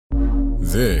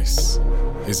This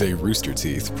is a Rooster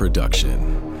Teeth production.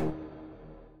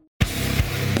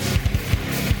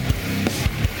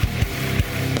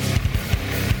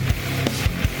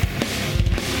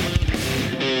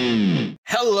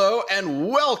 Hello and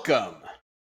welcome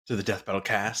to the Death Battle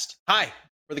cast. Hi,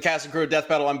 we're the cast and crew of Death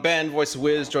Battle. I'm Ben, voice of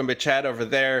Wiz, joined by Chad over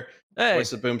there,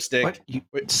 voice of Boomstick. What? You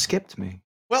skipped me.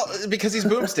 Well, because he's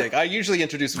Boomstick. I usually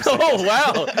introduce him. Oh,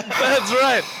 wow. That's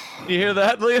right. You hear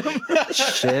that, Liam?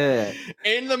 Shit.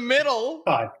 In the middle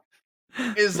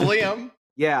is Liam.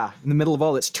 Yeah, in the middle of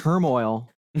all this turmoil.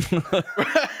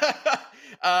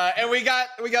 And we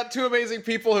got two amazing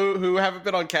people who haven't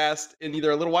been on cast in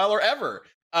either a little while or ever.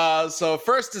 So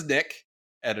first is Nick,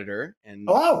 editor and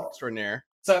extraordinaire.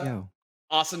 So Yo.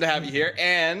 Awesome to have you here.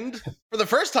 And for the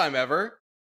first time ever,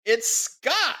 it's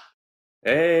Scott.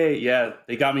 Hey, yeah,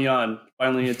 they got me on.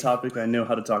 Finally, a topic I know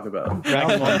how to talk about.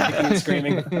 Dragon Ball kicking and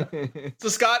screaming. So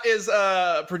Scott is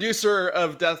a producer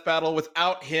of Death Battle.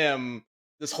 Without him,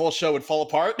 this whole show would fall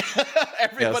apart.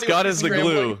 Yeah, Scott is the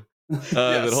glue Yes.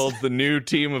 that holds the new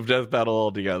team of Death Battle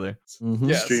all together. Mhm.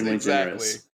 Yes, Extremely exactly.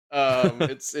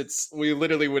 generous. It's we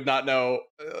literally would not know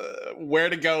where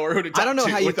to go or who to talk to. I don't know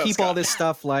how you without keep all Scott. this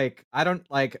stuff I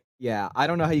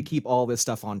don't know how you keep all this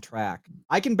stuff on track.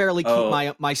 I can barely keep Oh.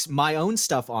 my own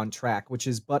stuff on track, which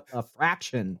is but a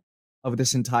fraction of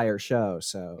this entire show.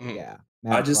 So Mhm. yeah. I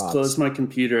mad just props. close my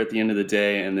computer at the end of the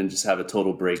day and then just have a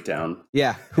total breakdown.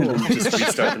 Yeah, cool. Just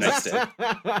restart the next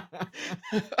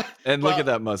day. And look at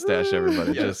that mustache,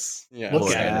 everybody. Yes. Yeah. Look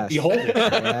Look at at it. Behold it.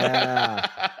 Yeah.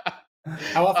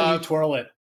 How often do you twirl it?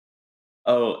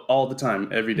 Oh, all the time,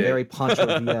 every day. Very Pancho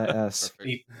Villa-esque.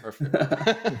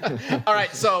 Perfect. All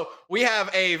right, so we have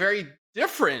a very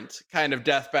different kind of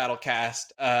Death Battle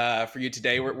cast for you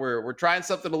today. We're trying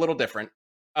something a little different.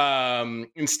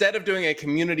 Instead of doing a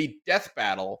community death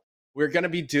battle, we're going to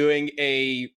be doing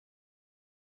a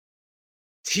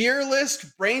tier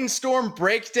list brainstorm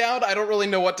breakdown. I don't really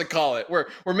know what to call it. We're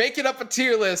making up a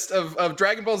tier list of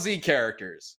Dragon Ball Z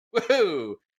characters.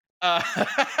 Woohoo!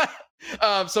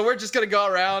 So we're just going to go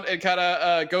around and kind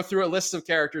of go through a list of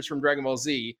characters from Dragon Ball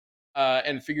Z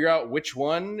and figure out which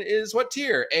one is what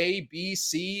tier, A, B,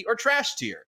 C, or trash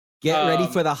tier. Get ready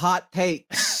for the hot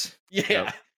takes. Yeah.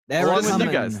 Yep. They're Along with you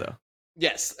coming. guys, though.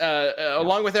 Yes.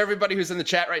 Along with everybody who's in the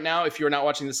chat right now, if you're not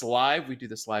watching this live, we do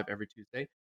this live every Tuesday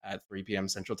at 3 p.m.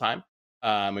 Central Time.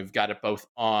 We've got it both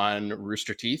on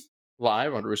Rooster Teeth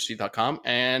live on roosterteeth.com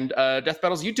and Death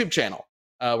Battle's YouTube channel,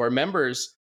 where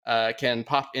members can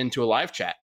pop into a live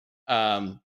chat. I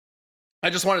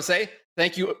just want to say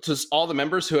thank you to all the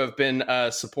members who have been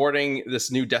supporting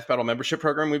this new Death Battle membership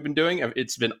program we've been doing.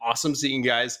 It's been awesome seeing you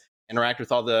guys interact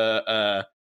with all the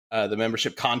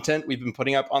membership content we've been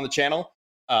putting up on the channel.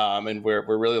 And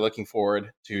we're really looking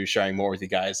forward to sharing more with you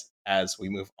guys as we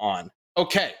move on.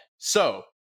 Okay, so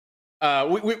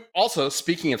we also,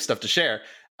 speaking of stuff to share,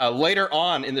 later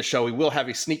on in the show, we will have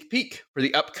a sneak peek for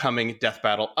the upcoming death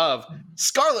battle of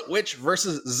Scarlet Witch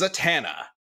versus Zatanna,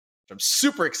 which I'm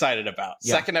super excited about.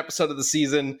 Yeah. Second episode of the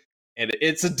season, and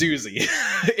it's a doozy.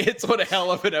 It's one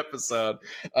hell of an episode.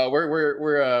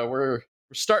 We're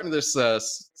starting this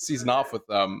season off with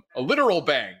a literal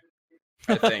bang,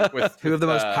 I think. With Two of the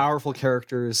most uh, powerful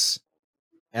characters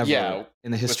ever yeah,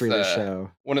 in the history with, of the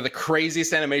show. one of the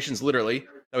craziest animations, literally,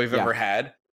 that we've Yeah. ever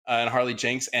had, and Harley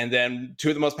Jinx, and then two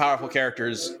of the most powerful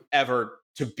characters ever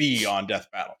to be on Death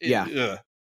Battle. Yeah.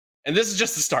 And this is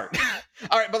just the start.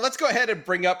 All right, but let's go ahead and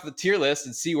bring up the tier list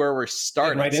and see where we're Get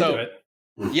starting. right So, into it.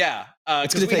 yeah,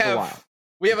 It's going because to take a while.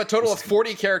 we have a total of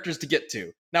 40 characters to get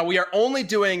to. Now, we are only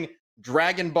doing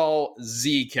Dragon Ball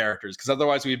Z characters, because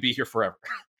otherwise we'd be here forever.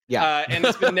 Yeah. And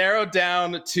it's been narrowed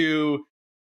down to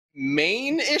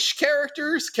main-ish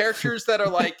characters that are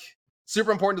like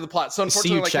super important to the plot. So See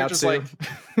you, unfortunately, like characters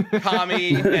like Chaozu.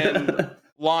 Kami and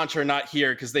Launch are not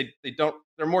here because they're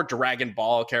more Dragon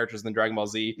Ball characters than Dragon Ball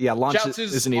Z. Yeah, Launch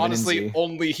Chaozu's isn't even honestly in Z.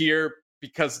 only here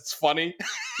because it's funny.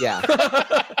 Yeah.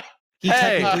 He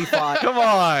Hey, technically fought. Come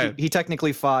on. He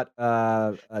technically fought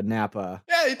Nappa.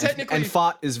 Yeah, he And- technically and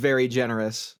fought is very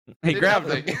generous. Hey, did grab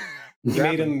nothing. them. You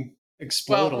made him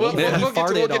explode Well, a little bit. He we'll get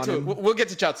farted to on it. him. We'll get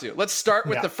to Chaozu. Let's start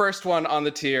with Yeah. the first one on the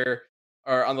tier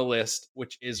or on the list,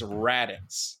 which is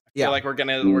Raditz. I Yeah. feel like we're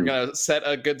gonna set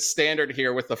a good standard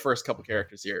here with the first couple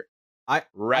characters here. I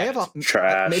have a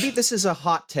Trash. maybe this is a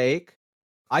hot take.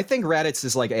 I think Raditz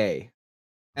is like A,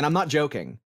 and I'm not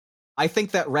joking. I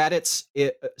think that Raditz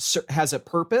has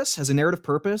a narrative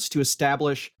purpose to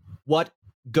establish what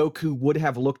Goku would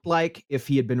have looked like if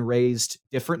he had been raised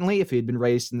differently, if he had been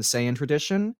raised in the Saiyan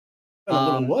tradition. A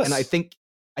little wuss. And I think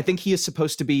he is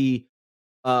supposed to be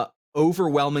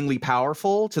overwhelmingly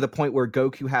powerful to the point where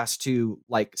Goku has to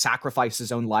like sacrifice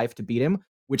his own life to beat him,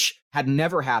 which had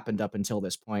never happened up until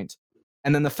this point.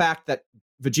 And then the fact that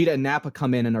Vegeta and Nappa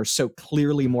come in and are so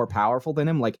clearly more powerful than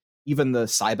him, like even the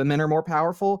Cybermen are more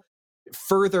powerful,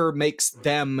 further makes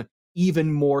them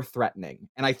even more threatening.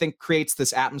 And I think creates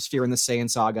this atmosphere in the Saiyan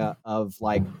saga of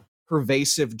like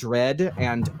pervasive dread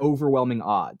and overwhelming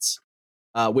odds.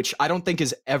 Which I don't think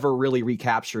is ever really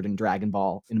recaptured in Dragon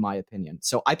Ball, in my opinion.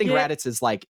 So I think Raditz is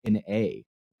like an A.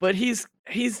 But he's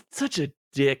such a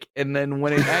dick, and then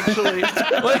when it actually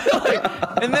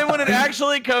and then when it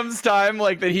actually comes time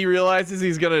like that he realizes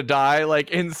he's gonna die,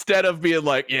 like instead of being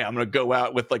like, yeah, I'm gonna go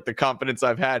out with like the confidence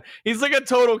I've had, he's like a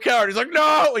total coward. He's like,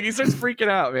 no, like he starts freaking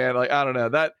out, man. Like I don't know,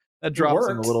 that drops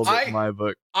him a little bit in my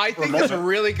book. I think that's a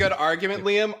really good argument,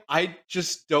 Liam. I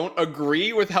just don't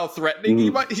agree with how threatening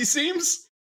he seems.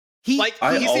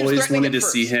 I always wanted to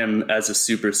see him as a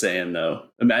Super Saiyan, though.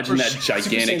 Imagine that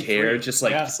gigantic hair, just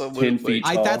like 10 feet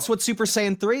tall. That's what Super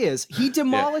Saiyan 3 is. He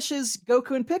demolishes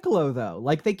Goku and Piccolo, though.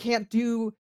 Like, they can't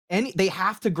do any... They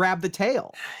have to grab the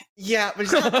tail. Yeah, but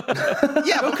he's not...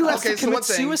 Goku has to commit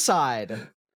suicide.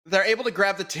 They're able to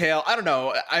grab the tail. I don't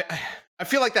know. I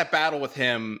feel like that battle with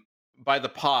him by the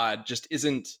pod just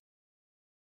isn't...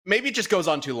 Maybe it just goes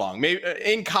on too long. Maybe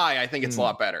in Kai, I think it's a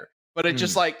lot better. But it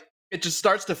just like... It just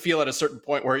starts to feel at a certain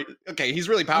point where, he's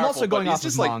really powerful, I'm also going but off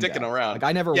he's just of like dicking around. Like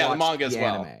I never watched the manga as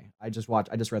well. Anime. I just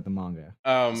read the manga.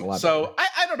 So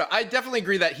I don't know. I definitely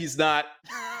agree that he's not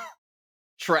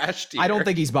trash tier. I don't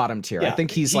think he's bottom tier. I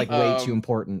think he's like way too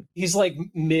important. He's like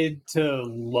mid to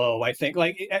low, I think.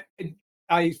 Like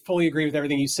I fully agree with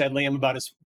everything you said, Liam, about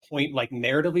his point, like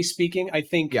narratively speaking. I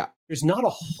think there's not a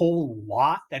whole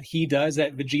lot that he does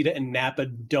that Vegeta and Nappa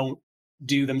don't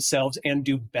do themselves and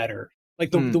do better. Like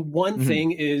the one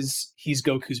thing is he's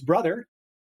Goku's brother,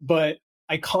 but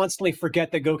I constantly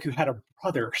forget that Goku had a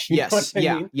brother. Yes,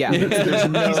 yeah.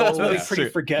 He's ultimately pretty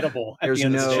forgettable at the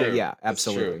end of the day. Yeah,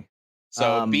 absolutely.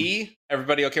 So B,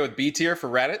 everybody okay with B tier for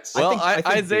Raditz? Well, I think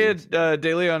Isaiah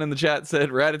De Leon in the chat said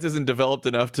Raditz isn't developed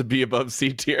enough to be above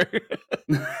C tier.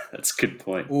 That's a good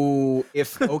point. Ooh,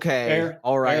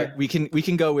 all right, we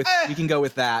can go with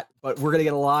that, but we're gonna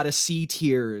get a lot of C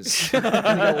tiers. We're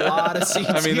gonna get a lot of C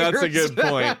tiers. I mean, that's a good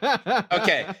point.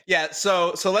 Okay, yeah.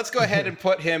 So let's go ahead and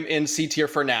put him in C tier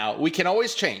for now. We can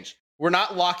always change. We're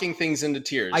not locking things into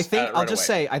tiers. I think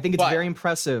I think it's very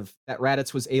impressive that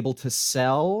Raditz was able to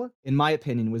sell, in my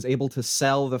opinion,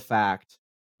 the fact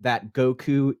that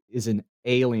Goku is an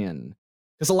alien.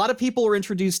 Because a lot of people were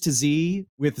introduced to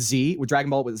with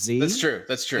Dragon Ball with Z. That's true.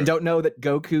 And don't know that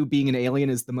Goku being an alien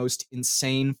is the most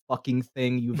insane fucking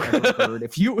thing you've ever heard.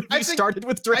 If you started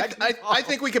with Dragon Ball. I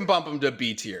think we can bump him to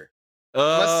B tier.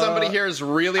 Unless somebody here is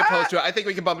really opposed to it, I think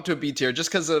we can bump him to a B tier just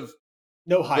because of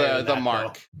no higher the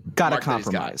mark. Gotta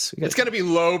compromise. It's gonna be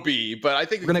low B, but I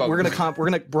think we're probably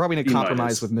gonna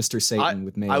compromise with Mr. Satan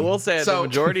with me. I will say the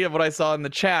majority of what I saw in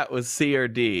the chat was C or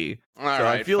D.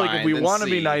 I feel like if we want to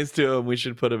be nice to him, we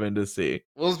should put him into C.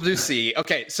 We'll do C.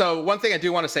 Okay, so one thing I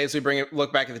do want to say as we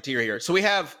look back at the tier here. So we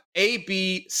have A,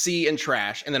 B, C, and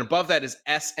trash, and then above that is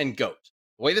S and GOAT.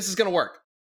 The way this is gonna work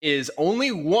is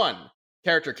only one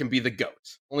character can be the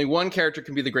GOAT. Only one character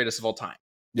can be the greatest of all time.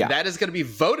 Yeah. And that is gonna be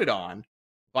voted on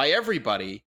by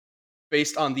everybody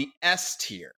based on the S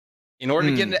tier. In order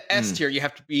to get into S tier, you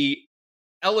have to be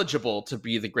eligible to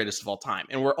be the greatest of all time.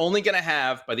 And we're only going to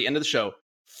have, by the end of the show,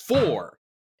 4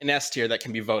 in S tier that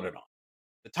can be voted on.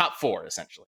 The top 4,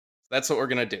 essentially. That's what we're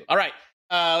going to do. All right.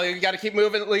 We got to keep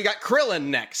moving. We got Krillin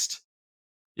next.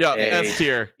 Yeah, S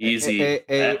tier. Easy.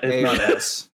 A, not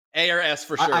S. A or S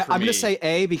for sure. I'm going to say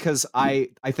A because I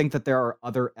think that there are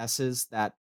other S's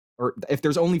that, or if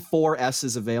there's only 4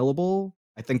 S's available,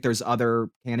 I think there's other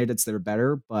candidates that are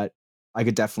better, but I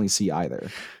could definitely see either.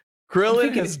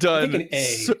 Krillin has done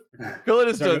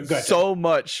so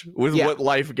much with what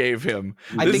life gave him.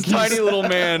 This tiny little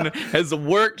man has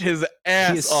worked his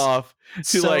ass off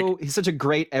to he's such a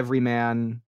great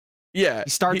everyman. Yeah. He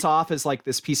starts off as like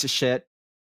this piece of shit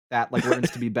that like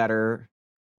learns to be better.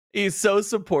 He's so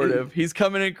supportive. He's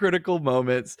coming in critical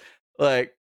moments.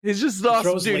 Like he's just awesome.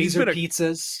 Throws laser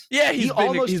pizzas. Yeah, he's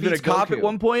been a cop Goku at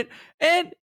one point,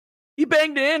 and he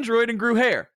banged an android and grew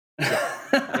hair.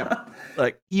 Yep.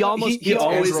 Like he always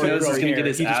knows he's gonna get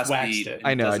his he ass just beat. it.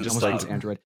 I know. I just like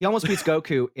android. He almost beats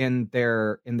Goku in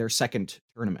their second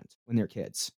tournament when they're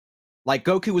kids. Like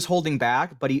Goku was holding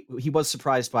back, but he was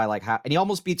surprised by like how, and he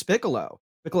almost beats Piccolo.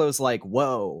 Piccolo's like,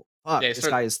 whoa, fuck, this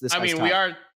guy's I mean, tough.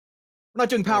 we're not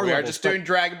doing power. We are levels, just doing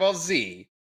Dragon Ball Z.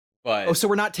 But so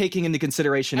we're not taking into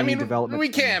consideration any development. We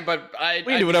can, but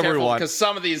we can do whatever we want because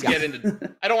some of these get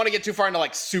into. I don't want to get too far into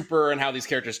like super and how these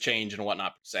characters change and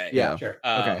whatnot per se. Yeah, sure.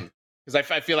 Okay.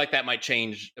 Because I feel like that might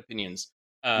change opinions.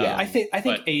 I think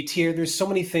A tier. There's so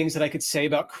many things that I could say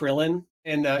about Krillin,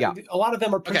 and a lot of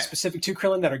them are pretty specific to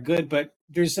Krillin that are good. But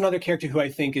there's another character who I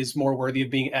think is more worthy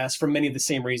of being S for many of the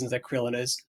same reasons that Krillin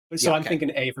is. So I'm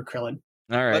thinking A for Krillin.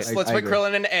 All right, let's put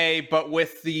Krillin in A, but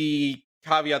with the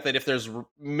caveat that if there's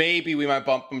maybe we might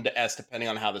bump him to S depending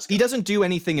on how this goes. He doesn't do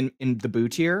anything in the Boo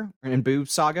tier or in Boo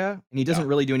saga, and he doesn't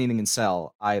really do anything in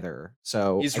Cell either.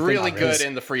 So he's really good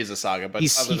in the Frieza saga, but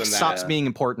other than that, he stops being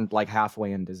important like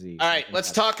halfway into Z. All right,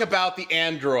 let's talk about the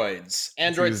androids.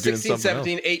 Androids 16,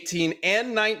 17, 18,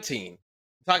 and 19.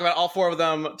 Talk about all four of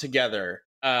them together.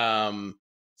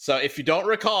 So if you don't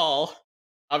recall,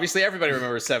 obviously everybody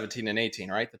remembers 17 and 18,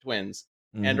 right? The twins.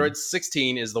 Mm-hmm. Android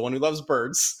 16 is the one who loves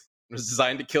birds. It was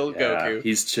designed to kill Goku.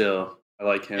 He's chill. I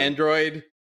like him. Android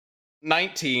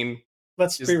 19.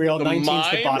 Let's be real.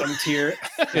 19's the bottom tier.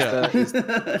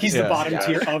 He's the bottom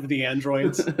tier of the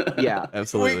androids. Yeah,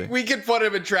 absolutely. We could put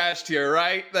him in trash tier,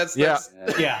 right? That's yeah.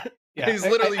 He's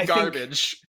literally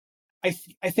garbage. I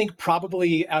think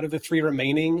probably out of the three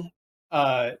remaining,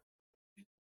 I'd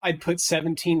put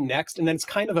 17 next, and then it's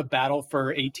kind of a battle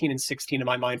for 18 and 16 in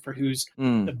my mind for who's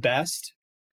the best.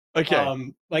 Okay. I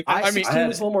mean, 16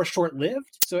 was a little more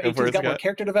short-lived, so 18's got more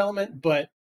character development, but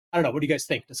I don't know. What do you guys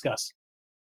think? Discuss.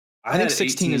 I think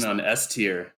 16 is on S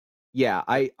tier. Yeah,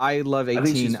 I love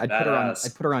 18. I'd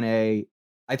put her on A.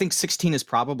 I think 16 is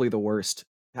probably the worst.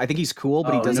 I think he's cool,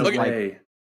 but he doesn't like.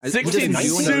 16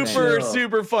 is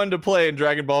super fun to play in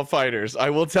Dragon Ball Fighters.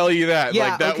 I will tell you that. Yeah,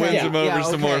 like that wins him over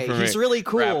some more for me. He's really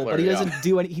cool, Grappler, but he doesn't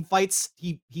do any. He fights.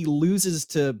 He loses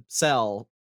to Cell.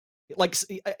 Like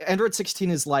Android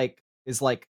 16 is like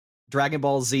Dragon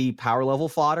Ball Z power level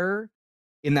fodder,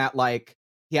 in that like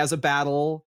he has a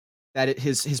battle that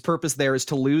his purpose there is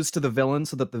to lose to the villain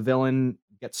so that the villain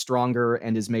gets stronger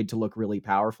and is made to look really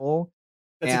powerful.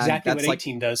 That's exactly what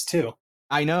 18 does too.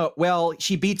 I know. Well,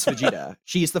 she beats Vegeta.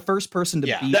 She's the first person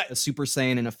to beat a Super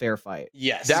Saiyan in a fair fight.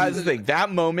 Yes, that's the thing.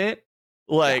 That moment,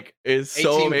 is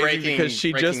so amazing because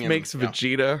she just makes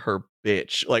Vegeta her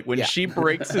bitch. Like when she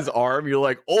breaks his arm, you're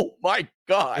like, oh my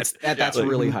god, that's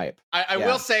really hype. I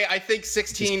will say, I think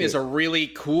 16 is a really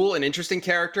cool and interesting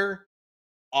character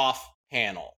off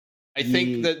panel. I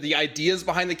think that the ideas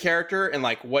behind the character and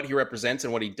like what he represents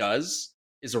and what he does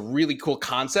is a really cool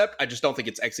concept. I just don't think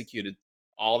it's executed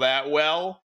all that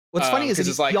well. What's funny is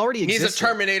it's like he already existed. He's a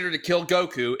Terminator to kill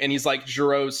Goku, and he's like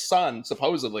Jiro's son,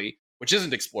 supposedly, which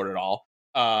isn't explored at all.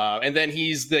 And then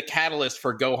he's the catalyst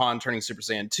for Gohan turning Super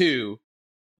Saiyan 2.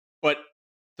 But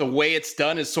the way it's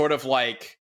done is sort of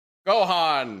like,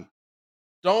 Gohan,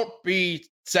 don't be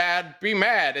sad, be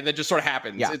mad, and then just sort of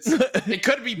happens. Yeah. It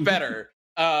could be better.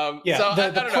 So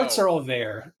the parts are all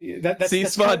there.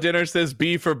 C-Spa Dinner says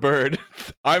B for bird.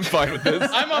 I'm fine with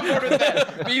this. I'm on board with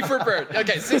that. B for bird.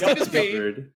 Okay, 16 is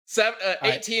B.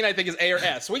 18 I think is A or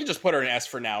S. We can just put her in S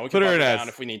for now. We can put her in S down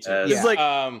if we need to. It's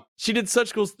like she did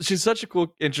such cool. She's such a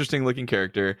cool, interesting looking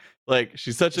character. Like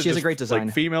she has a great design.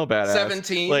 Like female badass.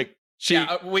 17. Like she.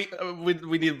 We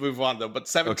need to move on though. But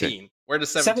 17. Okay. Where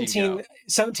does 17 go?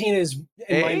 17 is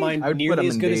in my mind nearly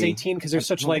as good as 18 because there's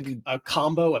such like a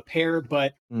combo, a pair.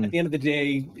 But at the end of the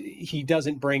day, he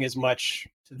doesn't bring as much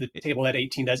to the table that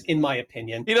 18 does, in my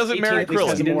opinion. He doesn't marry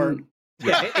Krillin.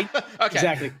 Okay.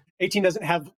 Exactly. 18 doesn't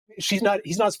have. He's not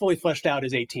as fully fleshed out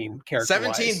as 18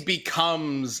 character-wise. 17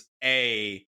 becomes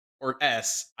A or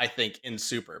S, I think, in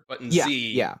Super, but in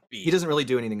Z, B. He doesn't really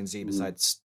do anything in Z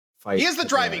besides fight. He is the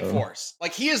driving force.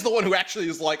 Like he is the one who actually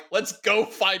is like, let's go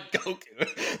fight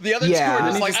Goku. The other two are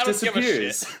just like, I don't give a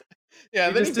shit. Yeah,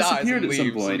 then he dies and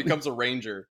leaves and becomes a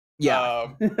ranger. Yeah,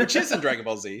 which is in Dragon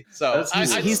Ball Z. So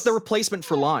he's the replacement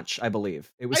for Launch, I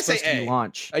believe. It was supposed to be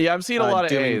Launch. Yeah, I'm seeing a lot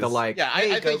of A's.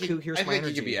 I think he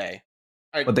could be A.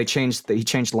 Right. But he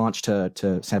changed Launch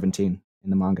to 17 in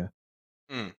the manga.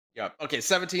 Yeah. Okay,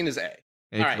 17 is A.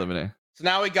 All right. So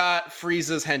now we got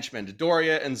Frieza's henchmen,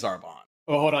 Dodoria and Zarbon.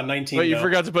 Oh, hold on, 19. Wait, you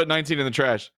forgot to put 19 in the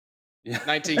trash. Yeah.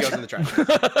 19 goes in the trash.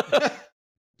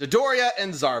 Dodoria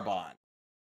and Zarbon.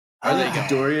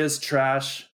 Dodoria's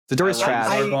trash. Dodoria's trash.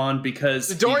 Zarbon because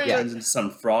he turns into some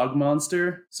frog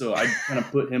monster, so I kind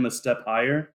of put him a step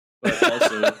higher. But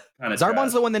also kind of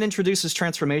Zarbon's the one that introduces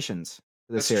transformations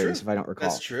to the series, true. if I don't recall.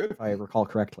 That's true. If I recall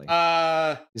correctly.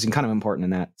 He's kind of important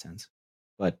in that sense.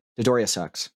 But Dodoria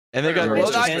sucks. And they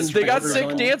got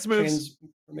sick dance moves.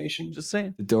 Just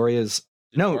saying. Dodoria's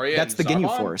that's the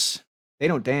Ginyu Force. They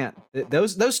don't dance.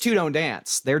 Those two don't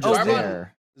dance. They're just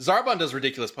there. Zarbon does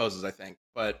ridiculous poses, I think,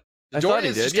 but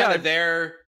Dodoria's just kind of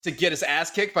there to get his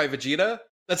ass kicked by Vegeta.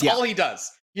 That's Yeah. all he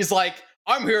does. He's like,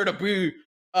 I'm here to be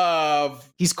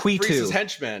he's Qui Frieza's too.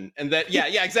 henchman. And that,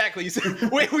 yeah, exactly.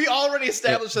 We already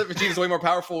established that Vegeta's way more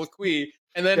powerful with Qui.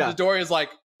 And then Dodoria's like,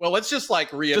 well, let's just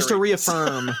like reiterate. Just to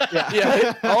reaffirm.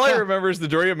 Yeah. All I remember is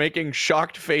Dodoria making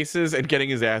shocked faces and getting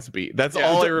his ass beat. That's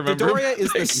all I remember. Dodoria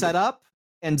is the setup,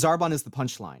 and Zarbon is the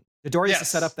punchline. Dodoria is the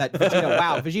setup that Vegeta,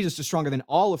 wow, Vegeta's just stronger than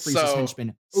all of Frieza's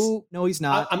henchmen. Ooh, no, he's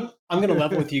not. I'm going to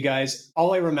level with you guys.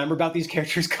 All I remember about these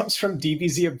characters comes from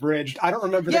DBZ Abridged. I don't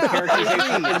remember the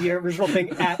characterization in the original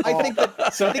thing at all. I think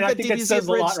that says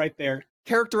a lot right there.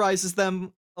 Characterizes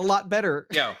them a lot better.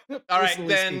 Yeah. All right,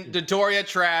 then Dodoria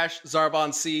trash,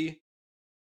 Zarbon C.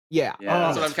 Yeah.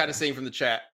 That's what I'm kind of seeing from the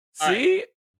chat. See? Right.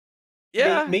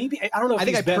 Yeah. Maybe. I don't know if I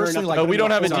think I personally like. Oh, we don't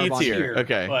have a D Zarbon tier.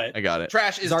 Okay. But I got it.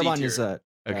 Trash is Zarbon D tier. is a.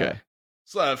 Okay.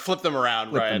 So flip them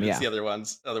around, Flip right? them, It's the other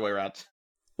ones, the other way around.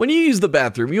 When you use the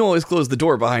bathroom, you always close the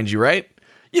door behind you, right?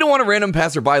 You don't want a random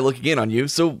passerby looking in on you,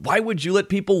 so why would you let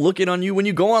people look in on you when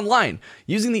you go online?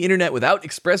 Using the internet without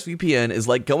ExpressVPN is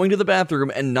like going to the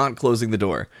bathroom and not closing the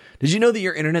door. Did you know that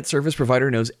your internet service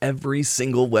provider knows every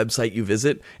single website you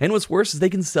visit? And what's worse is they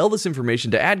can sell this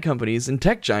information to ad companies and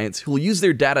tech giants who will use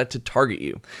their data to target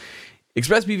you.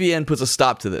 ExpressVPN puts a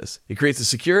stop to this. It creates a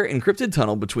secure, encrypted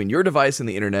tunnel between your device and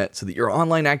the internet so that your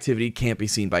online activity can't be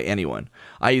seen by anyone.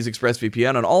 I use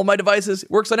ExpressVPN on all of my devices.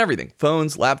 It works on everything.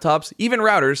 Phones, laptops, even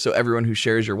routers, so everyone who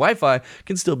shares your Wi-Fi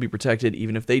can still be protected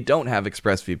even if they don't have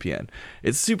ExpressVPN.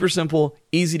 It's super simple,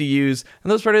 easy to use, and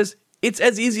the best part is, it's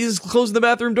as easy as closing the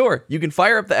bathroom door. You can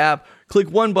fire up the app, click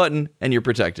one button, and you're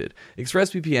protected.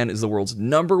 ExpressVPN is the world's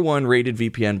 #1 rated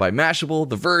VPN by Mashable,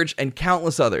 The Verge, and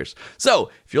countless others.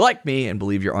 So, if you're like me and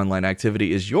believe your online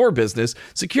activity is your business,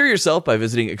 secure yourself by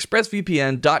visiting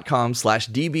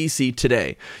expressvpn.com/DBC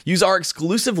today. Use our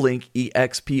exclusive link,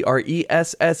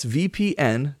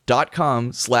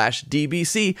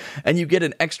 expressvpn.com/DBC, and you get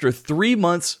an extra 3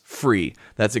 months free.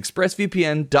 That's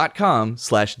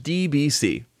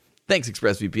expressvpn.com/DBC. Thanks,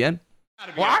 ExpressVPN.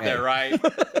 What? There, right?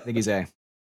 I think he's A.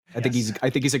 I think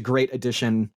he's a great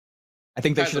addition. I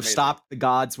think they should have stopped the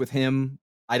gods with him.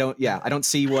 I don't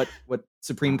see what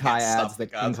Supreme Kai adds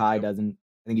that King Kai doesn't.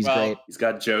 I think he's great. He's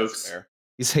got jokes.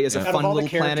 He has a fun little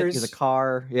planet. He has a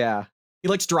car. Yeah. He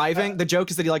likes driving. The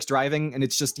joke is that he likes driving, and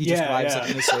it's just he just drives it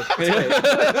in his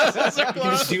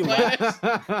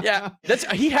Yeah,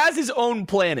 he has his own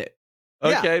planet.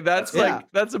 Okay, that's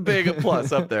a big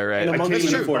plus up there, right? I can't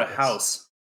even afford a house.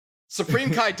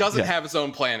 Supreme Kai doesn't have his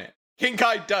own planet. King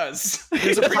Kai does.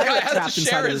 Supreme Kai has to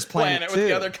share his planet with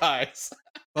the other Kais.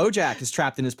 Bojack is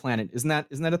trapped in his planet. Isn't that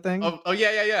a thing? Oh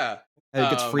yeah. And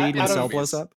it gets freed when Cell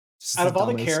blows up. Out of all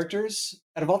the characters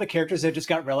that just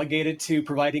got relegated to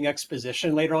providing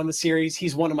exposition later on in the series,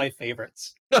 he's one of my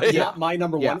favorites. He's not my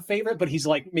number one favorite, but he's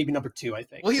like maybe number 2, I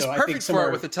think. Well, he's perfect for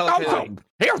it with the telepathy.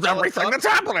 Here's everything that's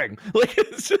happening. All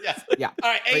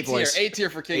right, A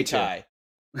tier for King Kai.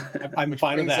 I'm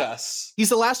fine with that. He's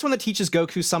the last one that teaches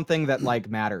Goku something that like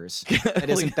matters.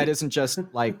 That isn't just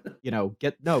like,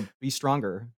 be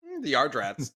stronger. The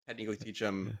Yardrats technically teach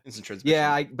him instant transmission.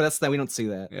 Yeah, but that's that we don't see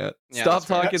that. Yeah. Stop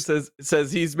talking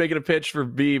says he's making a pitch for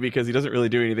B because he doesn't really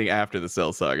do anything after the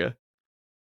Cell Saga.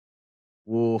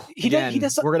 Ooh, he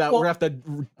does. We're gonna have to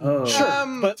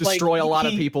but destroy a lot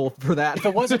of people for that. If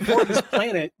it wasn't for his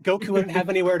planet, Goku wouldn't have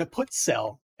anywhere to put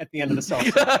Cell at the end of the Cell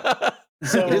Saga.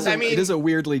 So it is a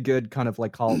weirdly good kind of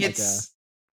like call. It's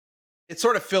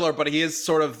sort of filler, but he is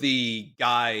sort of the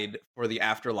guide for the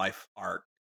afterlife arc.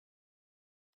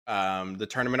 The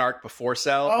tournament arc before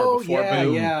Cell or before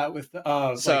Boom. Yeah, with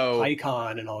so like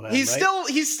Icon and all that. He's still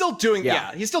doing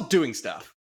he's still doing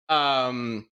stuff.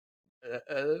 But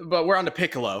we're on to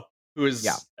Piccolo, who is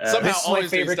somehow always my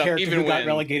favorite doing character stuff, even who got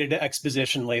relegated to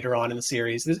exposition later on in the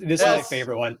series. This is my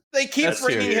favorite one. They keep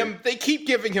bringing him. They keep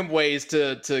giving him ways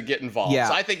to get involved.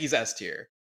 So I think he's S tier.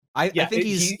 I think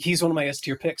he's one of my S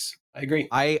tier picks. I agree.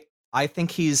 I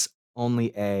think he's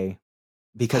only A.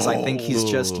 Because I think he's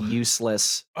just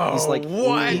useless. He's like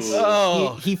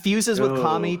what? He fuses with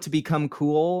Kami to become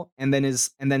cool, and then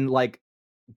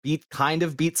beat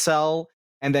Cell,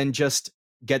 and then just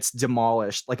gets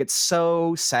demolished. Like it's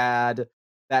so sad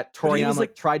that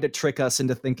Toriyama tried to trick us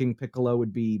into thinking Piccolo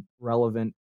would be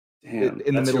relevant in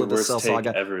the middle of the Cell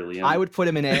Saga. I would put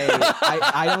him in A.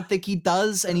 I don't think he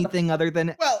does anything other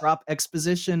than drop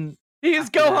exposition. He is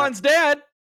Gohan's dad.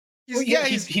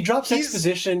 He drops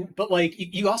exposition, but like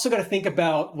you also got to think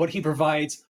about what he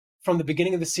provides from the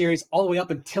beginning of the series all the way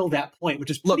up until that point, which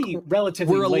is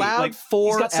relatively we're late. Allowed like,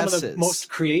 4 he's got some S's. of the most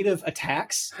creative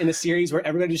attacks in the series where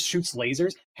everybody just shoots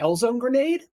lasers. Hellzone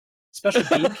grenade, special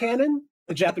beam cannon.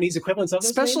 the Japanese equivalents of those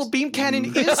Special names? beam cannon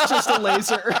is just a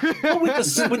laser.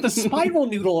 with the spiral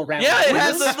noodle around. Yeah, it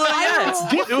has this.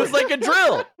 it was like a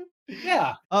drill.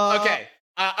 Yeah. Okay.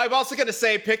 I'm also going to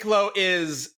say Piccolo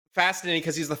is fascinating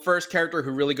because he's the first character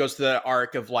who really goes through the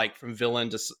arc of like from villain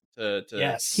to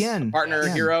partner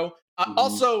hero.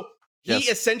 Also, he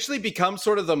essentially becomes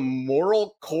sort of the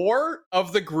moral core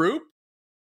of the group.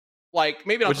 Like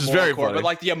maybe not which the is moral very core, funny. but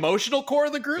like the emotional core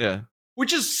of the group. Yeah.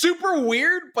 Which is super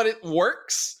weird, but it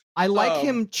works. I like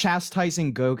him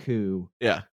chastising Goku.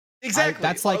 Yeah. Exactly.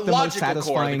 That's like the most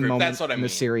satisfying moment That's what I mean. in the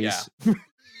series.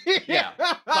 Yeah.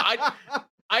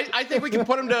 I think we can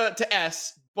put him to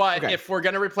S, but if we're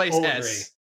going to replace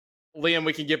S, Liam,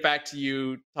 we can get back to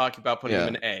you talking about putting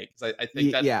him in A. Because I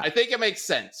think I think it makes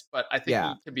sense, but I think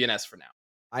he could be an S for now.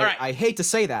 I hate to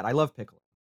say that. I love Piccolo.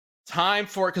 Time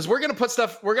for, because we're gonna put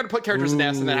characters in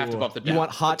S and then have to bump it down. You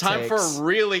want hot time takes. for a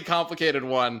really complicated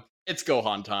one. It's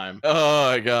Gohan time.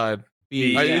 Oh my god.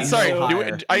 Sorry,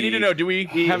 I need to know, do we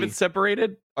have it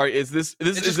separated? Or is this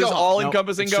all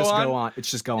encompassing Gohan? It's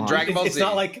just Gohan. Dragon Ball it's Z.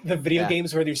 not like the video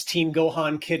games where there's Teen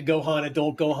Gohan, Kid Gohan,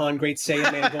 Adult Gohan, Great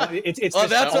Saiyan Man Gohan. It's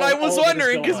that's what I was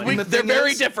wondering, because they're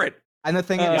very different. And the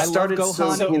thing is, I love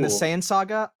Gohan in the Saiyan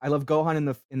saga. I love Gohan in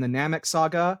the Namek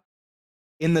saga.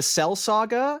 In the Cell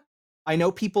saga, I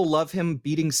know people love him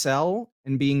beating Cell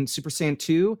and being Super Saiyan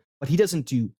 2, but he doesn't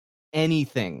do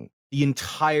anything the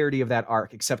entirety of that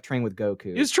arc except train with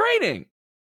Goku. He's training.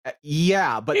 But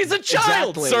he's a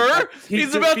child, sir.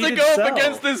 He's about to go up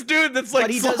against this dude that's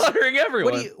like slaughtering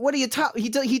everyone. What do you talk? He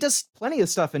does plenty of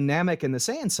stuff in Namek and the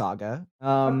Saiyan saga.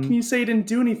 How can you say he didn't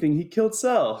do anything? He killed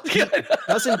Cell. He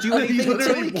doesn't do anything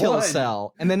until he kills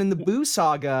Cell. And then in the Buu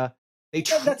saga, he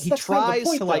tries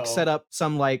to like set up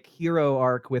some like hero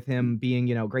arc with him being,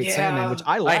 Great Saiyaman, which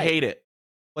I like. I hate it.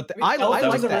 But I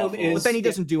like that. But then he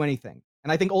doesn't do anything.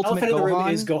 And I think Ultimate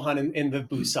Gohan is Gohan in the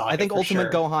Buu saga. I think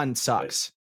Ultimate Gohan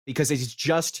sucks because he's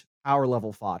just power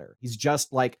level fodder. He's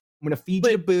just like, I'm going to feed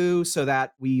you to Buu so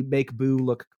that we make Buu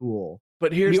look cool.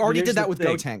 But we already did that with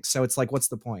Gotenks, so it's like, what's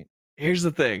the point? Here's the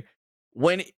thing.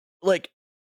 When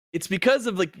it's because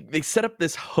of they set up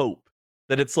this hope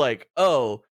that it's like,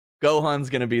 oh,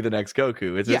 Gohan's gonna be the next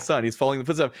Goku. It's his son. He's following the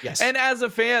footsteps. Yes. And as a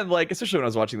fan, especially when I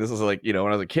was watching this, I was like, when I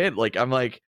was a kid, I'm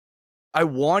like, I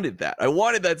wanted that. I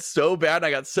wanted that so bad. And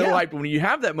I got so hyped when you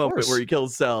have that moment where he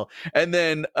kills Cell, and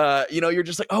then you're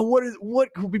just like, oh,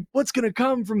 what's gonna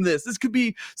come from this? This could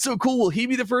be so cool. Will he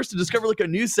be the first to discover a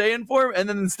new Saiyan form? And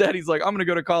then instead he's like, I'm gonna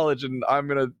go to college and I'm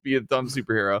gonna be a dumb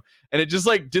superhero. And it just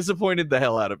disappointed the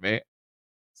hell out of me.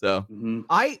 So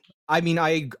I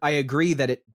agree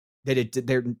that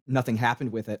nothing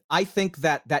happened with it. I think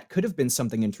that could have been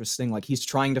something interesting. Like he's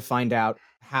trying to find out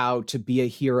how to be a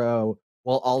hero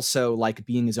while also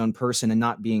being his own person and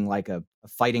not being like a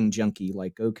fighting junkie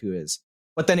like Goku is.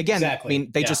 But then again,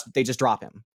 they just drop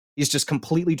him. He's just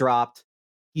completely dropped.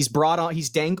 He's brought on.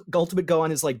 Ultimate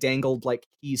Gohan is dangled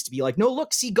keys to be like, no,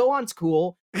 look, see, Gohan's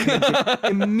cool.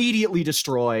 Immediately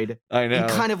destroyed. I know. In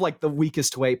kind of the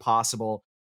weakest way possible.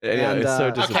 Yeah, it's so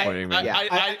disappointing. Okay.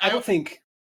 I don't think.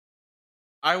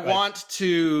 I want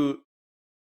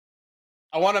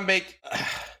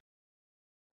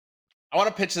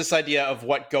to pitch this idea of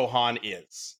what Gohan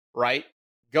is, right?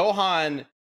 Gohan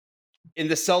in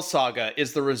the Cell Saga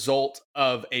is the result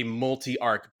of a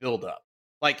multi-arc buildup.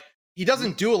 He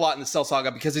doesn't do a lot in the Cell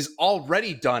Saga because he's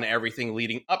already done everything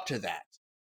leading up to that.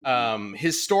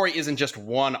 His story isn't just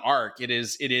one arc. It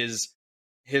is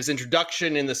his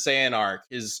introduction in the Saiyan arc,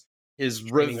 his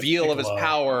reveal of his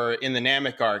power in the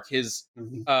Namek arc, his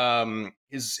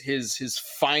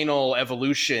final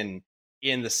evolution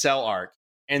in the Cell arc.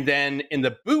 And then in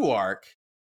the Buu arc,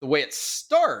 the way it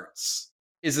starts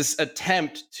is this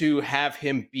attempt to have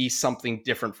him be something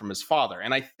different from his father.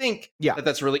 And I think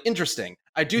that's really interesting.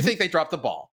 I do think they dropped the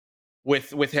ball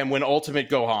with him when Ultimate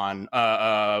Gohan,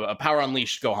 Power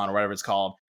Unleashed Gohan, or whatever it's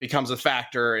called, becomes a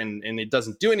factor and it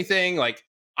doesn't do anything.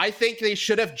 I think they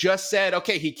should have just said,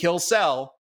 okay, he kills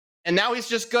Cell, and now he's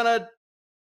just gonna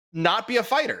not be a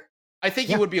fighter. I think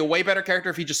he would be a way better character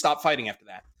if he just stopped fighting after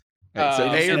that.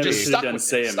 So just stuck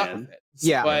with it.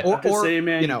 Yeah, but, or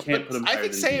Saiyaman, you can't put him I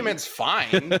think Saiyaman's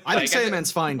fine. I think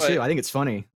Saiyaman's fine too. I think it's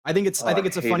funny. I think it's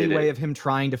a funny way of him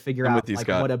trying to figure out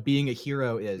what being a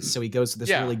hero is. So he goes to this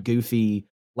really goofy,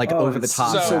 over the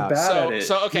top. So bad at it.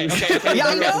 Okay. Yeah,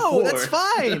 I know. That's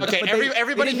fine. Okay,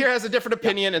 everybody here has a different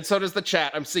opinion, and so does the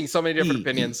chat. I'm seeing so many different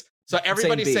opinions. So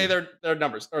everybody say their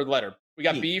numbers or letter. We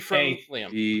got B from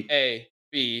Liam. B. A,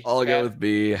 B. I'll go with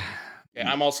B. Okay,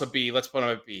 I'm also B. Let's put him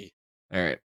at B. All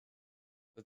right.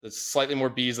 There's slightly more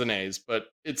B's than A's, but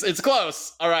it's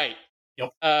close. All right.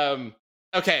 Yep.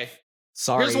 Okay.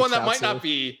 Sorry. Here's one that Chaozu. might not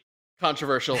be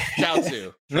controversial.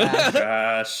 Chaozu.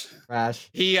 Trash.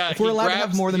 If we're allowed to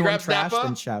have more than one trash,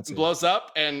 then Chaozu blows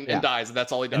up and dies, and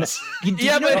that's all he does.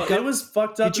 But it was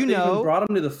fucked up. Did you know? They even brought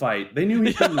him to the fight. They knew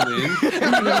he couldn't win.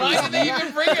 Why did they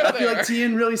even bring him there? I feel like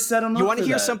Tien really set him up. You want to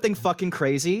hear something fucking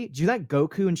crazy? Do you know that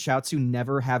Goku and Chaozu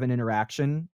never have an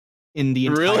interaction in the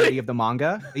entirety of the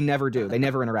manga? They never do. They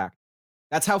never interact.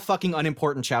 That's how fucking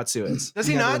unimportant Chaozu is. Does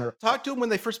he not talk to him when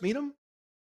they first meet him?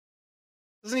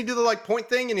 Doesn't he do the like point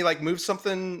thing and he like moves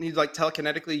something? He like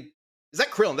telekinetically. Is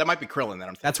that Krillin? That might be Krillin. That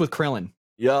I'm thinking. That's with Krillin.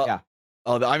 Yeah.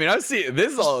 Oh, I mean, I see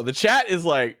this. All the chat is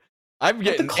like, I'm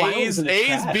getting A's,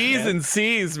 B's, and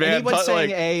C's, man. Anyone saying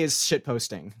A is shit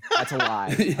posting. That's a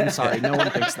lie. I'm sorry. No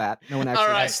one thinks that. No one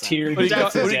actually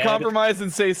thinks that. Would he compromise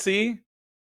and say C?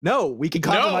 No, we can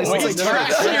compromise and say trash.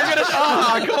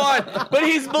 trash. Come on. But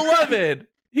he's beloved.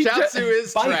 Chaozu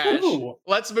is trash.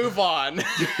 Let's move on. All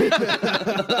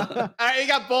right, you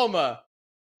got Bulma.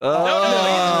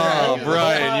 Oh, no,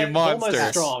 Brian, you monster. Bulma's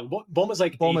strong. Bulma's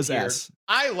like Bulma's S.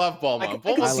 I love Bulma.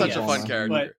 Bulma's such a fun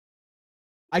character.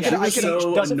 She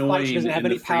doesn't fight. She doesn't have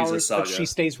any powers, but she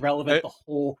stays relevant the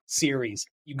whole series.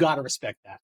 You got to respect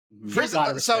that.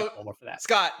 Bulma for that.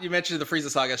 Scott, you mentioned the Frieza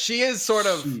saga. She is sort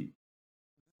of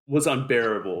was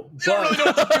unbearable. You don't really know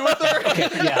what to do with her.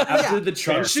 After the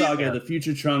Trunks saga, the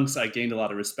future Trunks, I gained a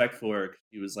lot of respect for her.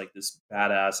 He was like this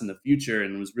badass in the future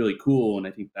and was really cool. And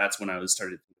I think that's when I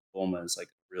started to think of Bulma as like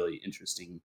a really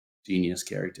interesting, genius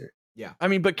character. Yeah. I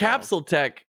mean, but Capsule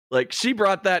Tech, like she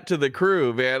brought that to the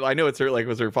crew, man. I know it's her, like,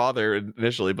 was her father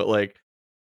initially, but like,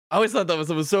 I always thought that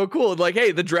was so cool. Like,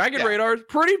 hey, the Dragon Radar is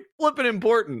pretty flipping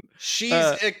important. She's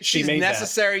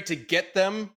necessary to get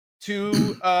them to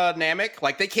Namek.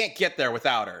 Like, they can't get there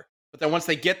without her. But then once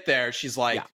they get there, she's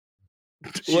like,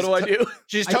 what do I do?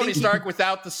 She's Tony Stark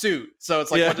without the suit. So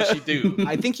it's like, what does she do?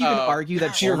 I think you can argue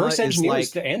that she reverse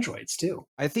engineers the androids too.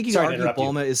 I think you can argue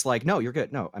Bulma is like, no, you're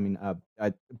good. No, I mean,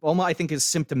 Bulma, I think, is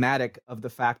symptomatic of the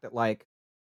fact that like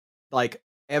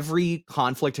every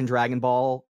conflict in Dragon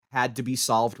Ball had to be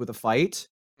solved with a fight,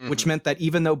 which meant that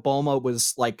even though Bulma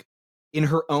was like in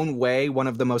her own way one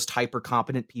of the most hyper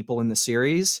competent people in the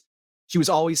series, she was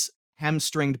always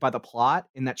hamstringed by the plot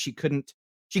in that she could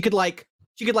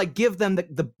give them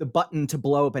the button to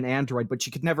blow up an android, but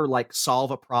she could never like solve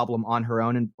a problem on her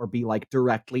own or be like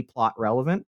directly plot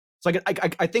relevant. So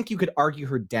I think you could argue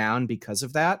her down because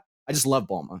of that. I just love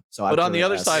Bulma. So, but on the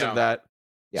other side of that,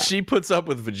 she puts up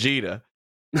with Vegeta.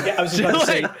 Yeah, I was just about to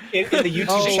say in the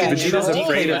YouTube chat, Vegeta's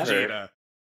afraid of her.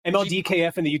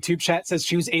 MLDKF in the YouTube chat says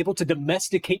she was able to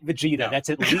domesticate Vegeta. No. That's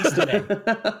at least an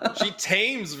A. She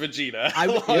tames Vegeta.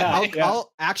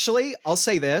 I'll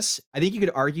say this. I think you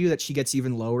could argue that she gets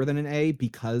even lower than an A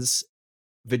because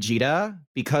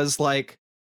like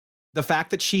the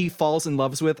fact that she falls in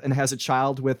love with and has a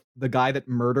child with the guy that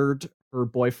murdered her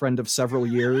boyfriend of several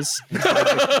years,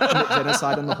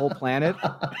 genocide on the whole planet,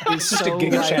 is just so a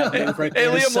giga chat. Hey,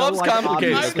 Liam loves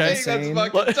complicated. I think that's fucking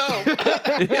dope.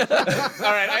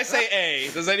 All right, I say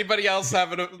A. Does anybody else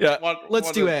have an?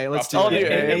 Let's do A. I'll do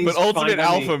A. But ultimate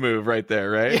alpha move right there,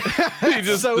 right? He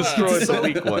just destroys the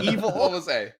weak one. Evil. What was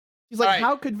A? He's like,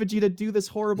 how could Vegeta do this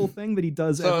horrible thing that he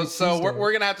does? So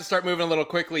we're gonna have to start moving a little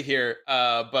quickly here.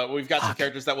 But we've got some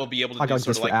characters that will be able to do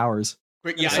sort of like hours.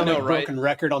 Quick, yeah, I know, right? Broken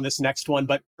record on this next one,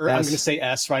 but I'm going to say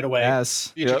S right away. S.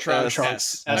 Future Trunks.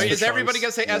 S. I mean, is everybody going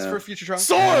to say S for Future Trunks?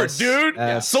 Sword,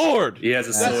 dude. Sword. He has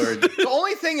a sword. The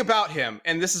only thing about him,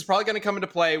 and this is probably going to come into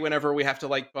play whenever we have to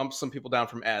like bump some people down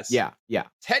from S. Yeah.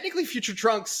 Technically, Future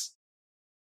Trunks,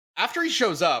 after he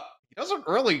shows up, he doesn't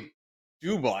really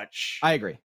do much. I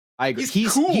agree.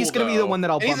 He's cool. He's going to be the one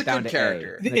that I'll bump down to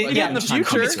character. In the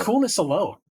future, his coolness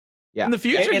alone. Yeah. In the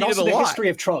future, and also the history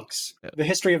of Trunks. The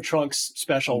history of Trunks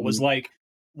special was like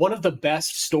one of the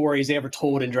best stories they ever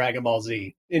told in Dragon Ball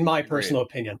Z, in my personal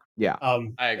opinion. Yeah,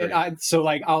 I agree. So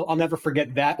like, I'll never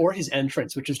forget that or his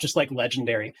entrance, which is just like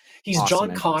legendary. He's awesome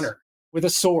John Connor with a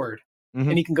sword,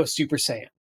 and he can go Super Saiyan.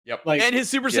 Yep. Like, and his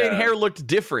Super Saiyan hair looked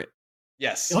different.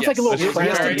 Yes, it looked like a little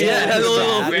crown. He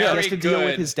has to deal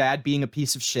with his dad being a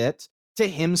piece of shit. To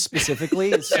him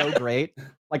specifically is so great.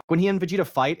 Like when he and Vegeta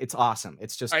fight, it's awesome.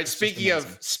 It's just. All right. Speaking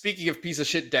of piece of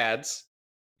shit dads,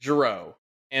 Jiro,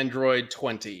 Android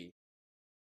 20.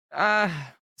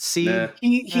 See,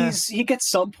 he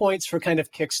gets some points for kind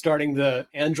of kickstarting the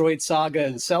Android saga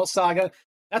and Cell saga.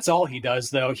 That's all he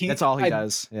does, though. That's all he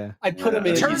does. Yeah. I put him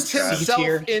in. He turns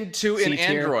himself into an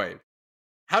android.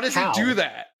 How does he do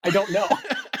that? I don't know.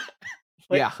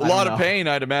 A lot of pain,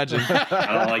 I'd imagine.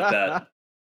 I don't like that.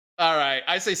 All right,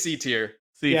 I say C tier.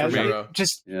 C for me.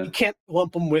 You can't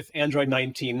lump him with Android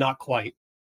 19. Not quite.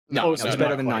 No, it's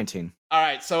better than 19. All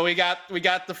right, so we got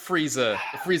the Frieza.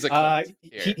 The Frieza cult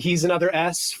here. He's another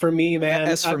S for me, man.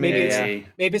 S for me.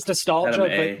 Maybe it's nostalgia,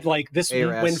 but like this, A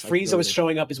or S, when I Frieza feel was you.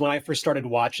 showing up is when I first started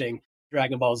watching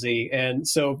Dragon Ball Z, and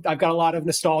so I've got a lot of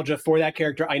nostalgia for that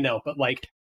character. I know, but like,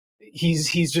 he's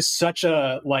just such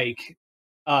a like.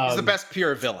 He's the best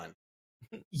pure villain.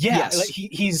 Yeah, Yes. like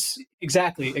he's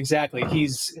exactly.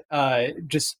 He's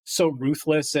just so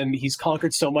ruthless, and he's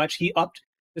conquered so much. He upped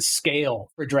the scale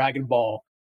for Dragon Ball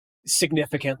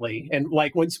significantly, and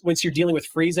like once you're dealing with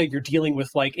Frieza, you're dealing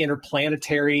with like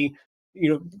interplanetary,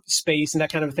 space and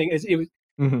that kind of thing. It was.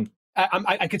 Mhm.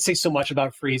 I could say so much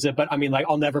about Frieza, but I mean, like,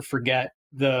 I'll never forget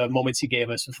the moments he gave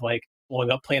us with like blowing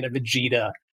up Planet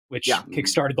Vegeta, which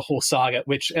kickstarted the whole saga.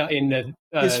 Which in the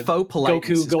His faux politeness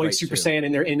Goku is going great, Super too.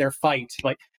 Saiyan in their fight,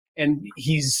 like, and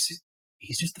he's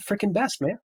just the freaking best,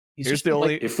 man. He's Here's just the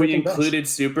only- like, If we freaking best. included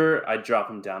Super, I'd drop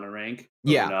him down a rank.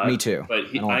 but Yeah, we're not. me too. But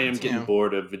I don't I like am it. getting Yeah.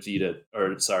 bored of Vegeta,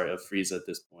 of Frieza at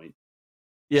this point.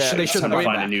 Yeah, They It's should time to bring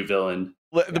find back. a new villain.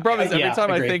 The problem is every Yeah, time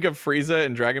I agreed. think of Frieza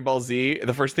and Dragon Ball Z,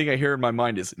 the first thing I hear in my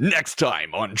mind is next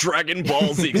time on Dragon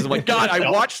Ball Z. Because I'm like, God, I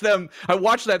watched that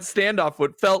standoff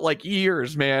what felt like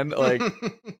years, man. Like,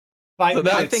 5 So that-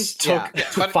 minutes I think- took yeah.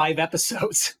 But- 5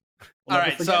 episodes. We'll All never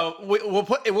right, forget. so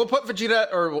we'll put Vegeta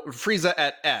or Frieza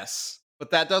at S,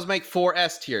 but that does make 4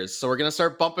 S tiers. So we're gonna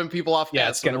start bumping people off Yeah, S.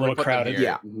 it's getting a whenever we little put them crowded.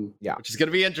 here, Yeah, which is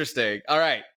gonna be interesting. All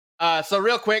right, so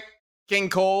real quick, King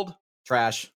Cold.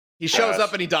 trash. He shows Trash.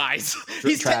 up and he dies.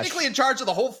 He's Trash. technically in charge of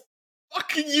the whole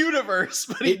fucking universe,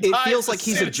 but he It dies feels as like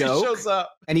he's soon a as he joke. shows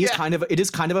up. And he's Yeah. it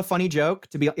is kind of a funny joke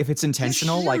to be if it's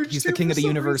intentional. Like huge, he's the too, king for of the some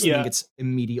universe reason. and then Yeah. gets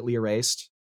immediately erased.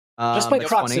 Just by it's funny.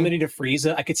 proximity to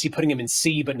Frieza, I could see putting him in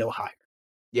C, but no higher.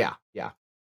 Yeah.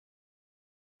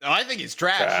 No, I think he's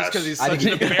trash, just because he's I such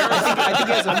think an he- embarrassment. I think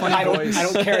he has a funny I voice.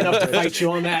 don't care enough to fight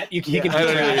you on that. He can be I don't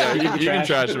know, trash. yeah, He you can be can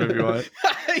trash him if you want.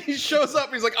 He shows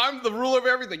up, he's like, I'm the ruler of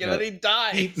everything, and then he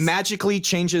dies. He magically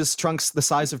changes the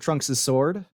size of Trunks'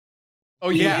 sword. oh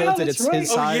He yeah, reveals that that's it's right.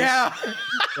 his oh size. yeah.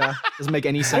 Yeah, doesn't make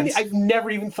any sense. I've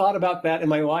never even thought about that in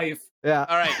my life. Yeah.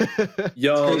 All right,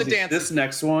 Yo, Screw the dancing. this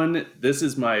next one, this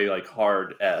is my like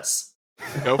hard S.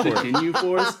 Go for The it. Ginyu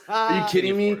Force. Are you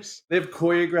kidding me? Force. They have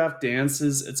choreographed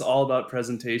dances. It's all about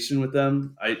presentation with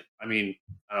them. I mean,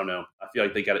 I don't know. I feel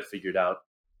like they got it figured out.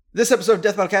 This episode of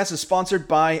Death Metal Cast is sponsored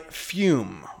by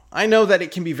Fume. I know that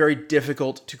it can be very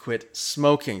difficult to quit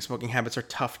smoking. Smoking habits are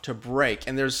tough to break,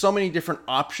 and there's so many different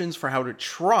options for how to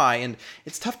try, and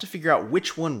it's tough to figure out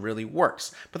which one really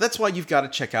works. But that's why you've got to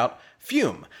check out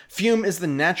Fume. Fume is the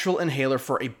natural inhaler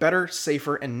for a better,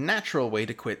 safer, and natural way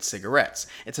to quit cigarettes.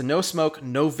 It's a no smoke,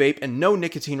 no vape, and no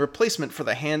nicotine replacement for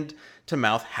the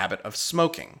hand-to-mouth habit of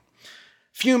smoking.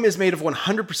 Fume is made of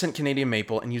 100% Canadian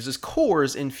maple and uses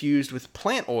cores infused with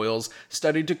plant oils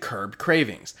studied to curb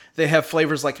cravings. They have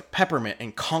flavors like peppermint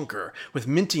and conker, with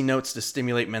minty notes to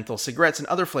stimulate menthol cigarettes, and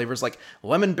other flavors like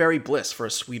lemon berry bliss for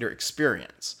a sweeter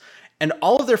experience. And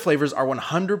all of their flavors are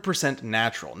 100%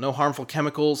 natural, no harmful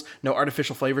chemicals, no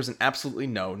artificial flavors, and absolutely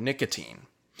no nicotine.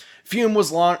 Fume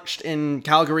was launched in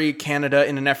Calgary, Canada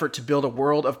in an effort to build a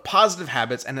world of positive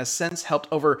habits and has since helped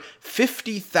over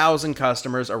 50,000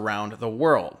 customers around the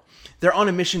world. They're on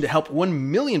a mission to help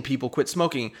 1 million people quit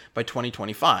smoking by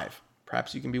 2025.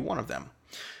 Perhaps you can be one of them.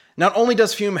 Not only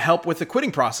does Fume help with the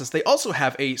quitting process, they also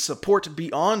have a support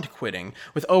beyond quitting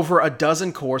with over a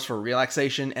dozen cores for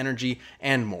relaxation, energy,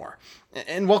 and more.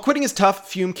 And while quitting is tough,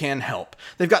 Fume can help.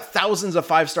 They've got thousands of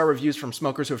 5-star reviews from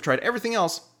smokers who have tried everything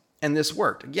else, and this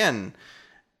worked. Again,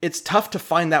 it's tough to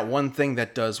find that one thing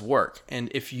that does work. And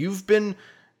if you've been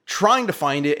trying to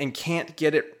find it and can't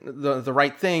get it the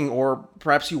right thing, or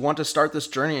perhaps you want to start this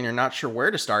journey and you're not sure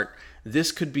where to start,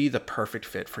 this could be the perfect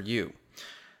fit for you.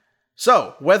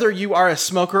 So, whether you are a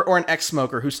smoker or an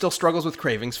ex-smoker who still struggles with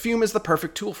cravings, Fume is the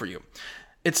perfect tool for you.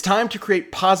 It's time to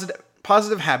create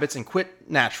positive habits and quit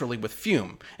naturally with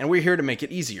Fume, and we're here to make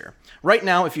it easier. Right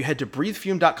now, if you head to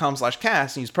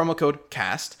breathefume.com/cast and use promo code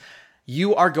CAST,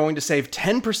 you are going to save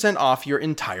 10% off your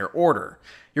entire order.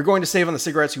 You're going to save on the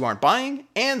cigarettes you aren't buying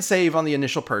and save on the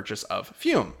initial purchase of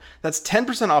Fume. That's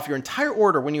 10% off your entire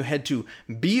order when you head to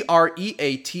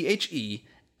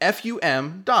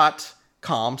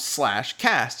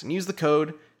breathefum.com/cast and use the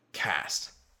code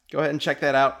CAST. Go ahead and check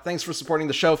that out. Thanks for supporting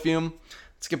the show, Fume.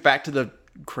 Let's get back to the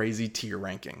crazy tier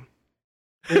ranking.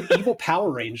 They're the evil Power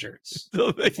Rangers. No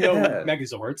Yeah.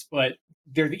 Megazords, but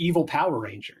they're the evil Power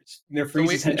Rangers. They're So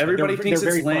Frieza's henchmen. Everybody They're thinks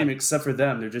very it's lame fun. except for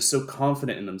them. They're just so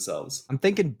confident in themselves. I'm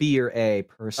thinking B or A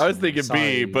personally. I was thinking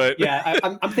Sorry. B, but Yeah,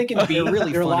 I'm thinking B. They're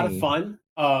really They're a lot of funny.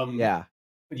 fun. Yeah.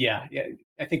 But yeah.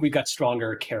 I think we've got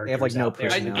stronger characters. like, no out there.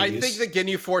 personality. I think the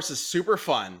Ginyu Force is super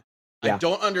fun. Yeah. I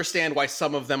don't understand why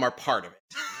some of them are part of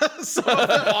it. Some of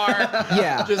them are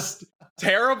just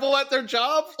terrible at their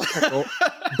job. Well,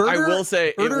 I will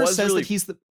say, Birder it was says really that he's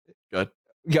the. good.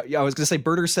 Yeah, I was gonna say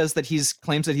Birder says that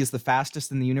claims that he's the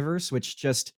fastest in the universe, which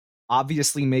just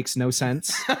obviously makes no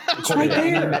sense. According to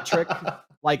any metric.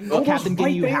 Like Captain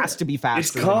Ginyu has to be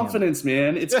faster. It's confidence,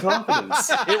 man. It's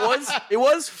confidence. It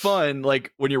was fun,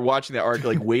 like when you're watching the arc,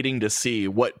 like waiting to see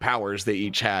what powers they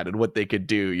each had and what they could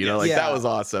do. You know, like that was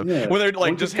awesome. Yeah. When they're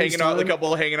like just hanging out, the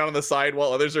couple hanging out on the side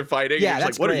while others are fighting. Yeah,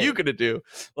 that's like, what are you gonna do?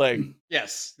 Like,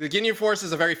 yes, the Ginyu Force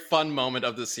is a very fun moment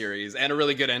of the series and a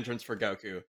really good entrance for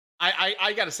Goku.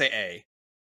 I gotta say A.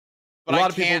 But I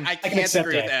can't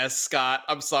agree with S, Scott.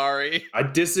 I'm sorry. I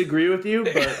disagree with you,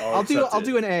 but I'll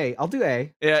do an A. I'll do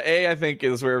A. Yeah, A I think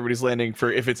is where everybody's landing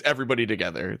for if it's everybody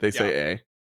together. They say A.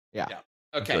 Yeah.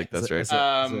 Okay. Like that's right.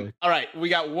 All right, we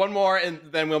got one more, and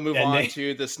then we'll move on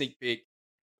to the sneak peek.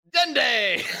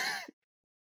 Dende.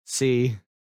 C.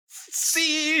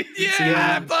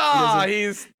 Yeah.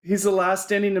 He's the last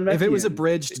standing Namekian. If it was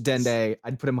abridged Dende,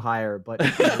 I'd put him higher, but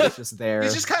he's just there.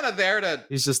 He's just kind of there to.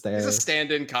 He's just there. He's a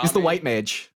stand-in Kami. He's the white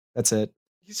mage. That's it.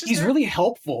 He's really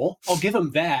helpful. I'll give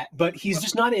him that, but he's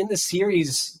just not in the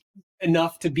series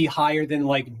enough to be higher than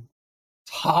like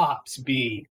tops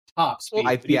B. Tops B.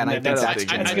 I think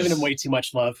that's giving him way too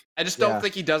much love. I just don't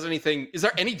think he does anything. Is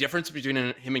there any difference between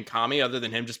him and Kami other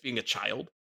than him just being a child?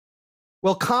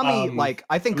 Well, Kami,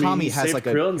 I think Kami has like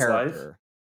a Krillin's character. life.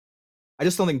 I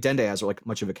just don't think Dende has like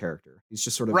much of a character. He's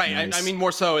just sort of right. Nice. I mean,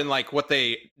 more so in like what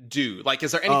they do. Like,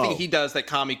 is there anything he does that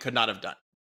Kami could not have done?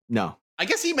 No. I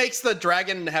guess he makes the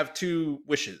dragon have 2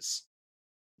 wishes.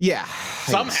 Yeah.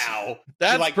 Somehow.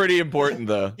 That's pretty important,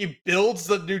 though. He builds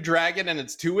the new dragon and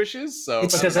it's 2 wishes. So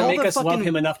but does it make us love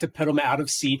him enough to put him out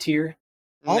of C tier?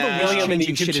 All the William in the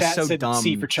changing YouTube shit chat is so said dumb.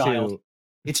 C for child. Too.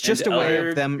 It's just a way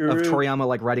of Toriyama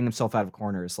like writing himself out of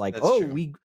corners. Like,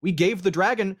 true. we gave the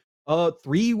dragon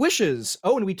 3 wishes.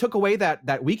 Oh, and we took away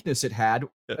that weakness it had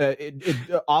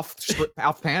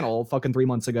off panel fucking 3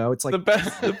 months ago. It's like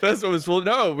the best one was, well,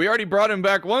 no, we already brought him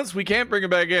back once. We can't bring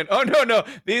him back in. Oh no,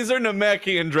 these are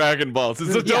Namekian Dragon Balls.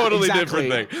 It's a totally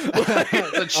different thing.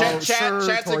 So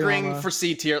chat's agreeing for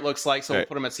C tier. It looks like, so we'll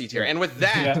put him at C tier. And with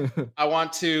that, I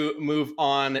want to move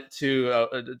on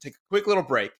to take a quick little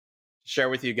break. Share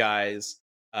with you guys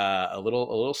a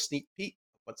little sneak peek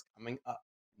of what's coming up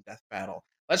in Death Battle.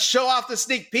 Let's show off the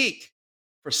sneak peek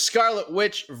for Scarlet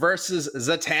Witch versus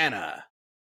Zatanna.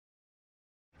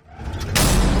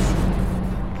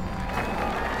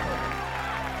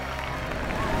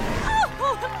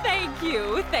 Oh,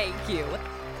 thank you.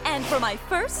 And for my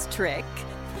first trick,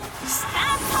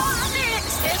 step on it,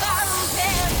 ta-da!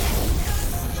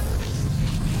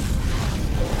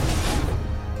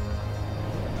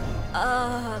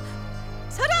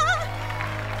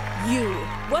 You,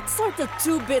 what sort of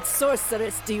 2-bit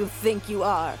sorceress do you think you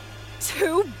are?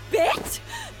 2-bit?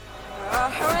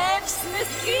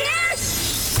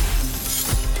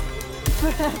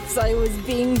 Perhaps I was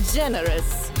being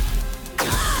generous.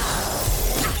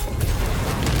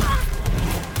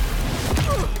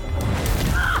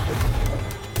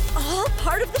 All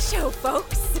part of the show,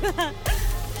 folks.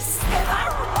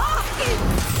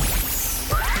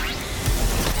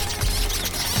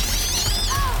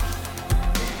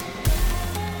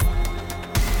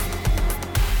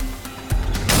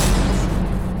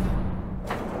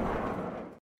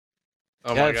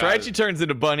 Oh yeah, that's right. She turns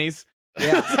into bunnies.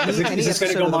 Yeah, any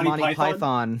episode of the Monty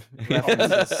Python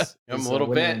references a little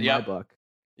bit. Yeah, book.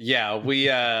 Yeah,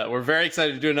 we're very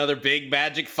excited to do another big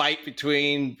magic fight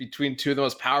between 2 of the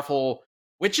most powerful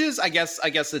witches. I guess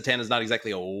Zatanna is not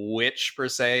exactly a witch per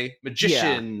se.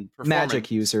 Magician,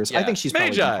 magic users. Yeah. I think she's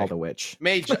probably called a witch.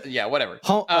 Mage, yeah, whatever.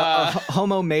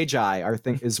 Homo Magi, I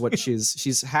think, is what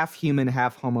she's half human,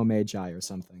 half Homo Magi or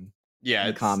something. Yeah,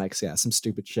 in comics, some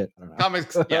stupid shit. I don't know.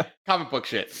 Comics, comic book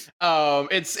shit.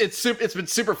 It's been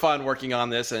super fun working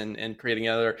on this and creating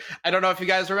other. I don't know if you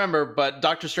guys remember, but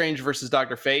Doctor Strange versus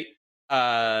Dr. Fate.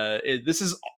 This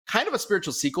is kind of a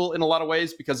spiritual sequel in a lot of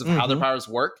ways because of how their powers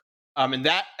work. In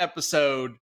that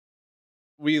episode,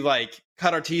 we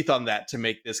cut our teeth on that to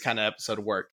make this kind of episode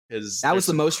work because that was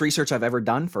the most research I've ever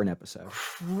done for an episode.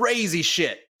 Crazy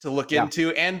shit to look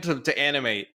into and to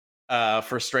animate.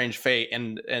 For Strange Fate,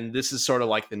 and this is sort of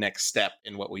like the next step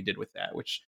in what we did with that,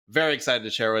 which very excited to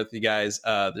share with you guys.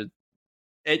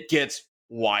 It gets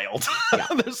wild.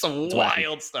 There's some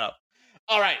wild stuff.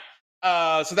 All right,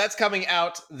 so that's coming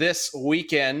out this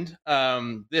weekend,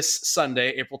 this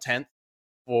Sunday, April 10th,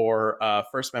 for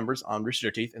first members on Rooster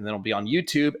Teeth, and then it'll be on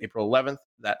YouTube April 11th,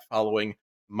 that following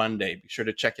Monday. Be sure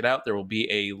to check it out. There will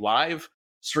be a live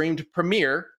streamed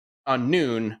premiere on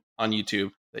noon on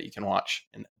YouTube that you can watch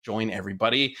and join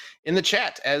everybody in the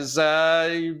chat as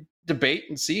you debate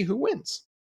and see who wins.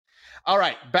 All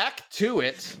right, back to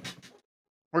it.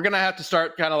 We're going to have to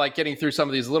start kind of like getting through some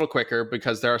of these a little quicker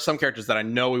because there are some characters that I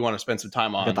know we want to spend some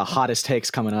time on. Got the hottest takes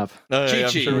coming up. Chi-Chi. I'm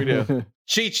sure we do.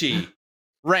 Chi-Chi.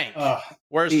 Rank.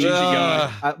 Where's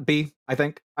Chi-Chi going? B, I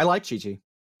think. I like Chi-Chi.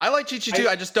 I like Chi-Chi too.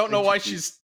 I just don't know why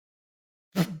she's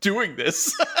doing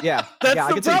this. Yeah. That's yeah, I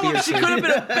the could say problem. B or She C. could have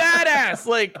been a badass.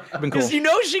 Like, Been cool.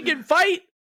 because she can fight.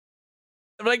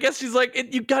 But I guess she's like,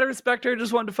 you gotta respect her.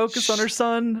 Just wanted to focus on her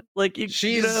son. Like,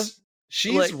 she's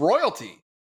like- royalty.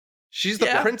 She's the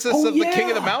princess of the king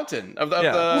of the mountain of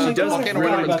the She does volcano,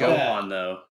 really whatever it's called. Gohan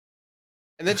though.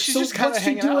 And then she's just kind of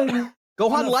hanging out.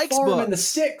 Gohan likes books. in the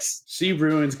sticks. She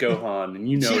ruins Gohan, and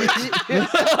you know it.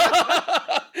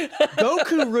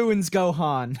 Goku ruins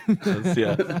Gohan.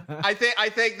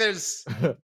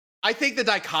 I think the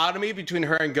dichotomy between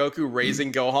her and Goku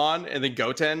raising Gohan and then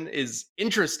Goten is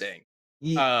interesting.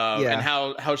 And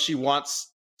how she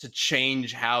wants to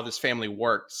change how this family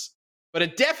works. But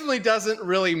it definitely doesn't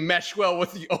really mesh well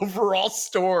with the overall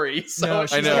story. So No,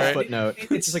 she's I know, like a right? footnote.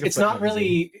 It's like a it's not footnote,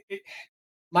 really.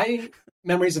 My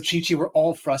memories of Chi-Chi were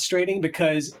all frustrating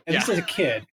because, at least Yeah. as a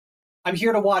kid, I'm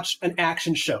here to watch an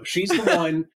action show. She's the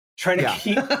one trying to Yeah.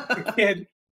 keep the kid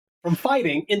from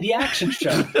fighting in the action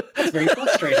show. That's very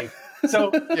frustrating. So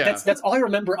that's all I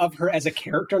remember of her as a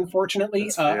character, unfortunately.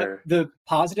 That's fair. The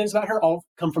positives about her all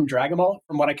come from Dragon Ball,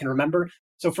 from what I can remember.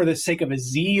 So for the sake of a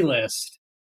Z list,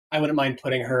 I wouldn't mind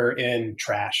putting her in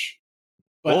trash.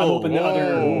 But I'm open to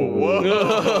other...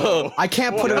 Whoa. I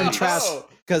can't put her in Whoa. trash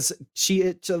because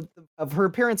of her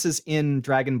appearances in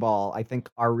Dragon Ball, I think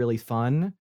are really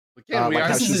fun. Again, we like are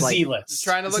how This is she's a like- Z list. just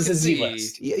trying to This look is at a Z Z.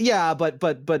 list. Yeah, but If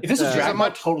this was she's Dragon a Ball,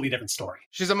 much- totally different story.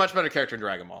 She's a much better character in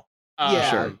Dragon Ball. Yeah.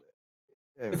 Sure.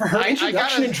 For her I introduction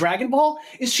gotta- in Dragon Ball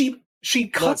is she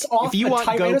cuts Look, off if you a want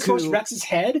Tyrannosaurus Goku- Rex's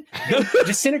head and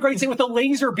disintegrates it with a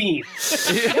laser beam.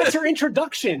 That's her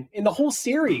introduction in the whole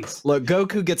series. Look,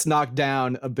 Goku gets knocked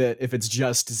down a bit if it's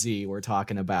just Z we're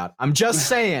talking about. I'm just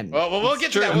saying. Well, we'll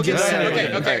get to that. I'm We'll get to just that.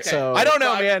 saying. Okay. So I don't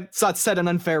know, man. let's not set an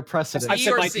unfair precedent. I've B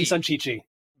set or my C? piece on Chi-Chi.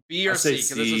 B or I'll C?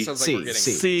 say Because this C. sounds like C, we're getting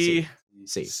C.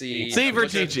 C. C. C for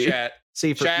Looking at the Chi-Chi. chat.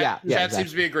 C for Chat exactly. seems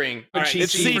to be agreeing. All right,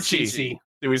 It's C for C. Chi-Chi.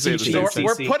 Do we say the Chi-Chi. same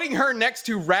So thing? we're putting her next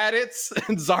to Raditz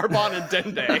and Zarbon and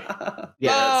Dende.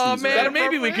 Yeah, Oh seems man, right.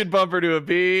 maybe we could bump her to a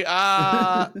B.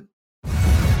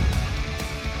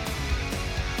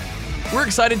 We're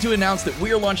excited to announce that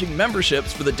we are launching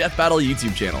memberships for the Death Battle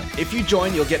YouTube channel. If you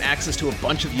join, you'll get access to a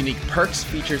bunch of unique perks,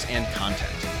 features, and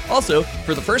content. Also,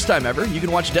 for the first time ever, you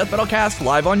can watch Death Battle Cast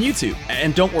live on YouTube.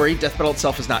 And don't worry, Death Battle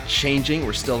itself is not changing.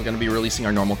 We're still going to be releasing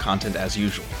our normal content as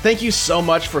usual. Thank you so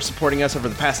much for supporting us over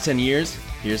the past 10 years.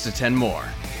 Here's to 10 more.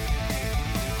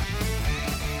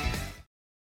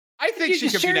 I think she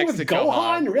You're could be sharing next with to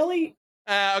Gohan. Really?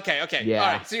 Okay. Yeah.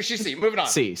 All right. So she's C. Moving on.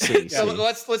 C. So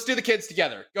let's do the kids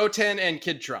together. Goten and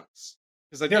Kid Trunks.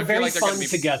 Because They're very fun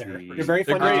together. They're very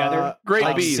fun great. together. Great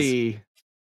Like Bs. C.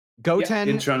 Goten,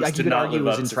 In Trunks like you did could not argue, live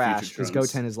was up in to trash Future because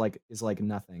Trunks. Goten is like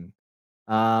nothing.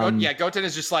 Goten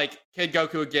is just like Kid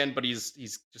Goku again, but he's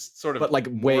just sort of but like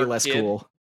way more less kid. cool.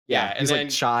 Yeah, Yeah, and he's then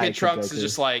like shy. Kid Trunks is Goku.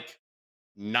 just like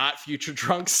not Future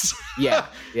Trunks. Yeah,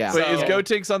 yeah, Wait, is So-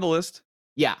 Gotenks on the list?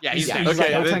 yeah. Yeah, he's yeah. there.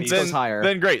 Okay, Gotenks then, goes higher.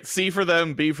 then great. C for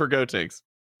them, B for Gotenks.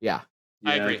 Yeah,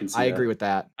 I agree. can see I that. agree with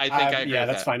that I think I agree. Yeah, with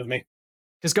that's that. fine with me.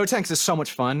 because Gotenks is so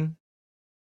much fun.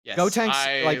 Yes, Gotenks,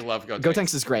 I like, love Gotenks.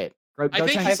 Gotenks is great. I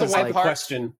think Gotenks I have a is one like part-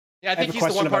 question. Yeah, I I have think a he's the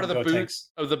one question part of the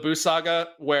about Boo Gotenks. saga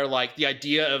where like the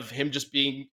idea of him just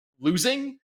being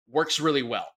losing works really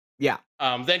well. Yeah.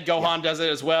 Then Gohan does it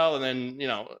as well, and then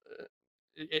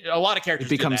a lot of characters It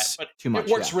becomes do that, but too much.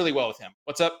 it works yeah. really well with him.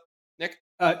 What's up, Nick?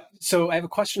 So I have a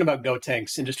question about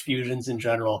Gotenks and just fusions in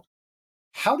general.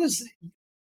 How does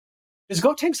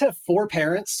Gotenks have 4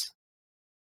 parents?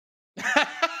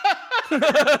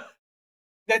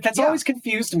 That's Yeah. always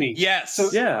confused me. Yes. So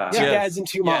Yeah. 2 dads and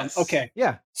 2 moms. Yes. Okay.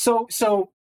 Yeah. So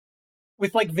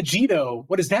with like Vegito,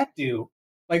 what does that do?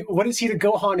 Like, what is he to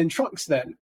Gohan and Trunks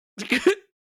then?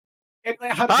 And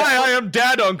how does Hi, that I am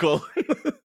Dad Uncle.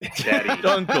 Daddy.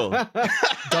 Uncle.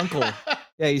 Dunkle.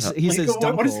 Yeah, he Like, says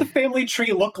what does the Dunkle. family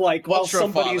tree look like while Ultra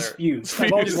somebody is father. fused?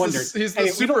 I've always He's the- wondered. he's the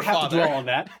Anyway, we don't super have father. to dwell on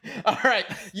that.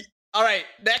 All right.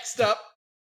 Next up,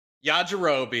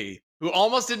 Yajirobe, who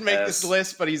almost didn't make this Yes.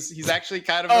 list, but he's actually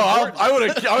kind of. Oh, important.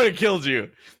 I would have killed you.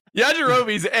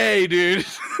 Yajirobe's A, dude.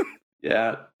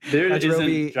 Yeah. There Yajirobe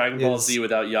isn't Dragon Ball is- Z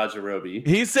without Yajirobe.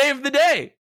 He saved the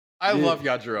day. I Yeah. love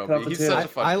Yajirobe. He's such a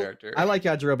fun character. I like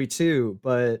Yajirobe too,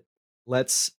 but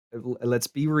let's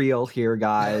be real here,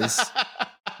 guys.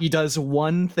 He does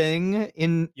one thing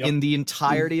in the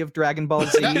entirety of Dragon Ball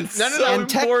Z. No, and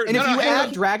important. if you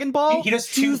add Dragon Ball, he does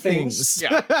two things.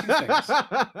 Yeah.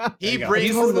 He brings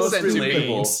He's the the most sensu relatable.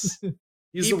 beans.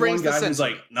 He's He the brings one the guy who's sensu.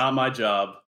 like, not my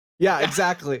job. Yeah,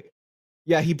 exactly.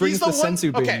 Yeah, he brings the the, one-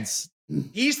 sensu okay. beans.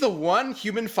 He's the one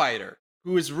human fighter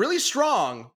who is really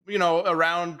strong,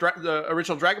 around the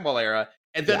original Dragon Ball era.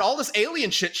 And then all this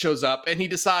alien shit shows up, and he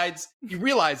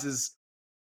realizes,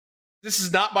 this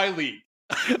is not my league.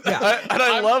 Yeah.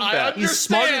 I love that. He's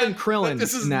smarter than understand Krillin that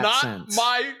this is in that not sense.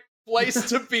 my place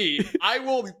to be. I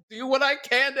will do what I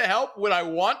can to help when I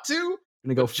want to.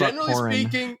 Gonna go fuck Generally Korin.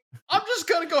 speaking, I'm just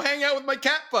gonna go hang out with my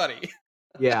cat buddy.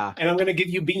 Yeah. And I'm going to give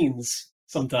you beans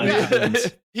sometimes. Yeah.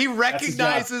 He his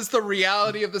recognizes the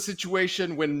reality of the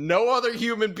situation when no other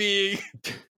human being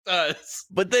does.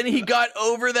 But then he got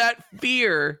over that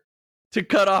fear to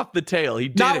cut off the tail. He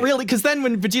did Not it. really, because then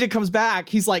when Vegeta comes back,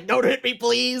 he's like, "Don't hit me,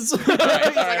 please." All right,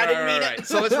 He's like, "I didn't mean it."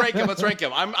 So let's rank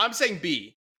him. I'm saying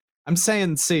B. I'm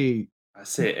saying C. I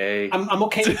say A. I'm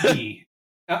okay with B.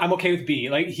 I'm okay with B.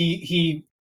 Like he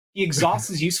exhausts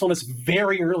his usefulness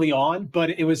very early on, but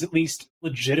it was at least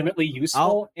legitimately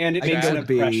useful, and it I can makes go an to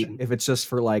B impression. if it's just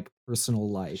for like personal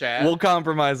life. Chad. We'll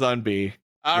compromise on B.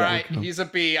 All Yeah, right, okay. he's a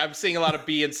B. I'm seeing a lot of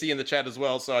B and C in the chat as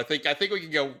well, so I think we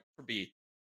can go for B.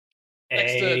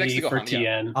 Next to For Gohan,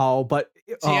 yeah. TN. Oh, but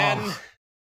Tien.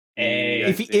 A.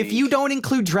 if you don't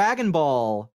include Dragon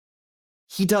Ball,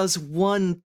 he does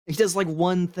like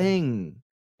one thing,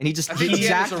 and he just I think Tien is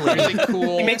exactly. a really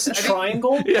cool. He makes a I think-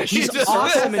 triangle. Yeah, He's just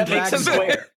awesome in that makes Dragon him Ball.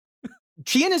 square.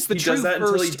 Tien is the He true does that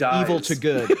until he first dies. evil to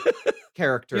good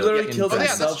character. He literally in kills Dragon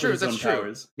yeah, Ball. that's himself true, with his that's own true.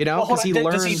 powers. You know, Well, hold because he on.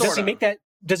 learns. Does he make that?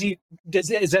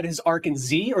 Is that his arc in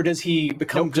Z, or does he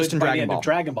become Nope, just good in by Dragon the end Ball. of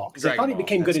Dragon Ball? Because I Dragon thought he Ball.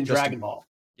 became good That's in just Dragon Ball.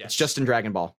 Yes. It's just in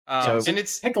Dragon Ball. So and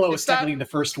it's Piccolo it's is not- definitely the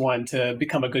first one to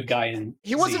become a good guy in.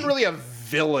 He wasn't Z. really a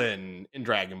villain in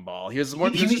Dragon Ball. He was more.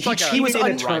 He just like he was cheated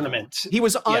in a un- tournament. he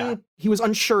was Yeah. he was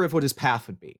unsure of what his path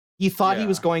would be. He thought he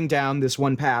was Yeah. going down this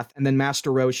one path, and then Master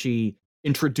Roshi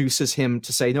introduces him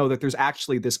to say, "No, that there's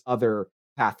actually this other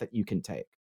path that you can take."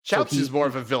 Chaozu he- is more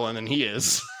of a villain than he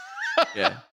is.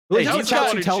 Yeah. Well, Hey, that's he's what got Chaozu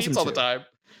one who tells cheats him all the to. time.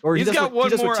 Or He's does got what, one he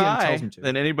does more what Tien eye tells him to.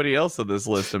 than anybody else on this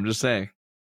list. I'm just saying.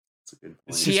 That's a good point.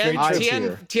 It's just very I true.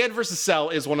 tier. Tien versus Cell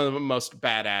is one of the most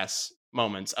badass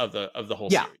moments of the whole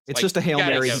Yeah, series. it's Like, just a Hail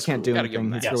gotta Mary. give- He can't do gotta give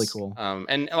him anything. that. It's really Yes. cool.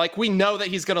 And like we know that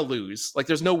he's gonna lose. Like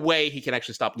there's no way he can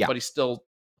actually stop him, Yeah. but he still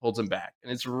holds him back,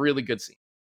 and it's a really good scene.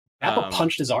 Apple Um,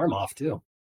 punched his arm off too.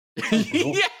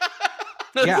 yeah.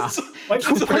 Yeah. Like,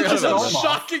 who It's a punches his arm off?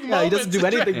 shocking Yeah, he moment. doesn't do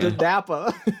anything to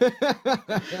Nappa.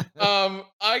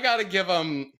 I gotta give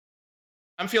him.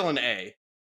 I'm feeling A.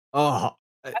 Oh,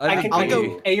 I can I'll pick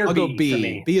go. A or I'll go B. For B.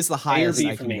 me. B is the highest B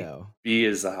I for can me. go. B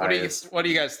is the What do you highest. What do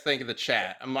you guys think of the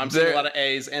chat? I'm seeing a lot of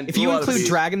A's and If you lot of include Bs.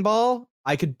 Dragon Ball,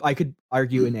 I could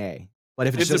argue an A. But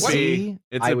if it's It's a just B. C,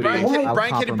 It's I a would. B. I'll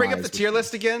Brian, can you bring up the compromise tier with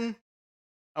list again?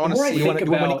 I want The to more I see. You want think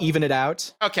to about- even it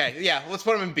out? Okay, yeah, let's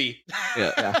put him in B.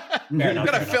 Yeah. Yeah. Fair I'm enough,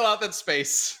 gonna fair fill out that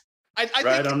space. I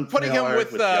Right think on putting him par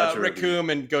with with Yajirobe. Raccoon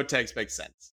and Gotenks makes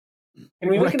sense. Can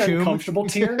we make an Raccoon. uncomfortable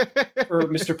tier for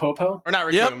Mr. Popo? Or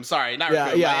not Yep. Raccoon, sorry, not Yeah,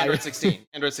 Raccoon, yeah, Android I- 16.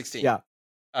 Android 16. Yeah.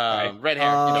 Red hair. Uh, you know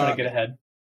Trying what to I get mean. ahead.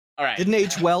 All right. Didn't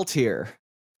age well tier.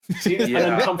 See, an Yeah, I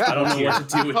uncomfortable don't know tier. what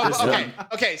to do with this Okay, one.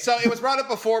 okay. So it was brought up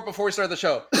before we started the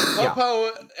show.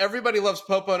 Popo, everybody loves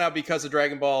Popo now because of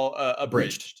Dragon Ball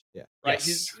Abridged. Yeah. Right.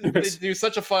 Yes. They do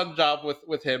such a fun job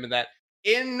with him in that.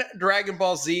 In Dragon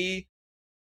Ball Z,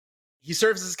 he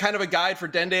serves as kind of a guide for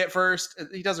Dende at first.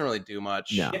 He doesn't really do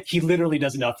much. No. He literally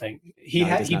does nothing. He No,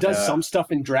 he does he not. does some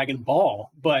stuff in Dragon Ball,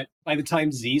 but by the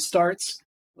time Z starts,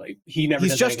 like he never.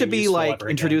 He's does just to anything be useful like ever again.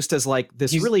 introduced as like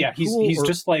this He's, really yeah, cool. he's or-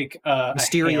 just like a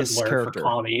mysterious handler character. for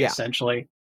Kami, Yeah. essentially.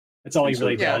 That's all he He's so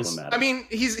really Yeah. does. problematic. I mean,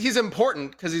 he's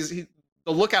important because the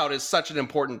lookout is such an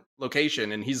important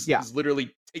location, and he's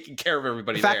literally taking care of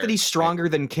everybody. the fact there. that he's stronger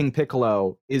than King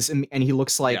Piccolo is, and he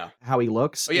looks like Yeah. how he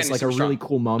looks, Oh, yeah, is and like he's a super really strong.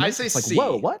 cool moment. I say it's like, C.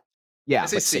 whoa, what? Yeah, I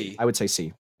say but C. I would say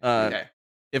C. Okay.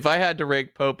 If I had to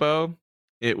rank Popo,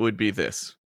 it would be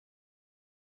this.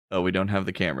 Oh, we don't have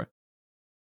the camera.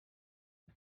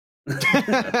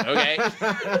 Okay.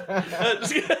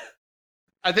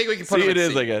 I think we can put See, him it at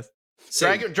is, C. I guess.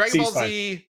 Dragon C's Ball fine.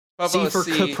 Z. Popo C is for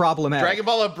C. problematic. Dragon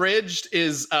Ball Abridged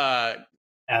is S.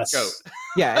 goat.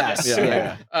 Yeah, S. Yeah,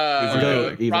 yeah. yeah.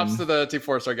 Goat, Props even. to the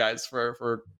T4-star guys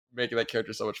for making that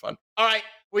character so much fun. All right,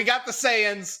 we got the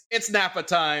Saiyans. It's Nappa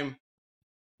time.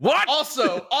 What?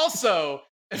 Also,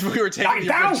 if we were taking the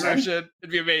 9,000? version,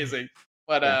 it'd be amazing.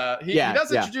 But he Yeah,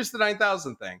 does yeah. introduce the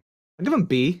 9,000 thing. I'll give him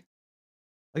B.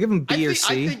 I'll give him B or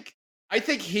C. I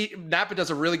think Nappa does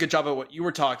a really good job at what you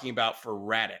were talking about for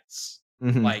Raditz.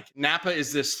 Mhm. Like Nappa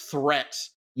is this threat.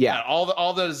 Yeah. that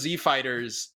all those Z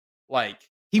fighters like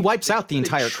He wipes out the they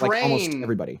entire, like almost train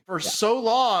everybody. for Yeah. so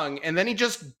long, and then he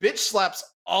just bitch slaps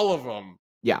all of them.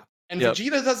 Yeah. And Yep.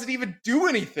 Vegeta doesn't even do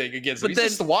anything against him. But He's then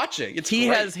just watching. It's he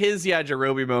great. has his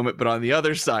Yajirobe moment, but on the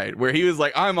other side, where he was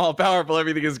like, I'm all powerful,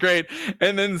 everything is great.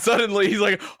 And then suddenly he's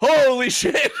like, holy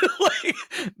shit, like,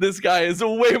 this guy is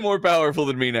way more powerful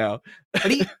than me now.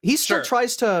 But he still Sure.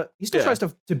 tries to Yeah. tries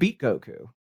to beat Goku.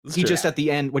 That's He true. just at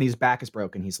the end when his back is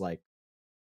broken, he's like,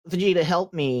 Vegeta,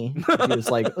 help me. And he was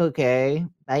like, okay,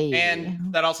 bye.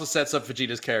 And that also sets up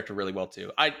Vegeta's character really well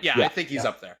too. I Yeah. think he's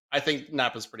up there. I think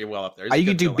Nappa's pretty well up there. He's I a think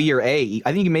you good could do villain. B or A. I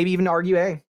think you can maybe even argue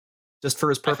A, just for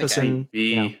his I think purpose A. and B.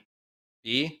 you know.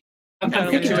 B. I'm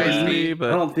kinda thinking with B. B, I but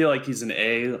don't feel like he's an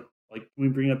A. Like, can we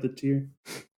bring up the tier?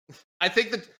 I think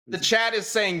that the chat is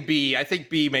saying B. I think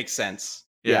B makes sense.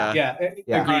 yeah. Yeah, Yeah.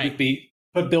 agreed Alright. with B.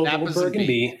 Put Bill Nappa's Goldberg a in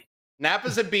B.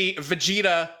 Nappa's a B.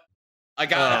 Vegeta. I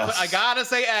gotta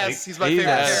say S. He's my He's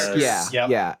favorite S. character. Yeah, Yep.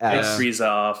 yeah. Like S. Frieza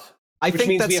off. I Which think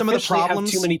means that we some of the officially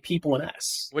problems. have too many people in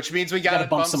S. Which means we Gotta gotta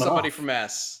bump bump someone somebody off. from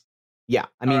S. Yeah,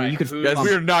 I mean, Alright, you could. who- Guys, bump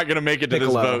we're not going to make it to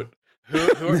Piccolo. this vote.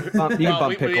 Who You can bump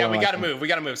we Piccolo, I gotta think. move. We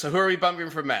gotta move. So who are we bumping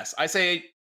from S? I say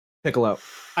Piccolo.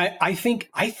 I think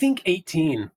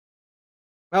 18.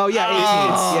 Oh yeah, 18.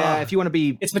 Oh. Yeah, if you want to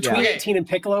be. It's between Okay. 18 and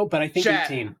Piccolo, but I think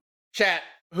Chat. 18. chat.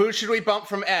 Who should we bump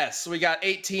from S? We got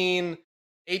 18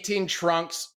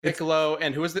 Trunks, Piccolo,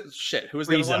 and who was the shit? Who was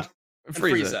the other Frieza. one? And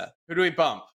Frieza. Frieza. Who do we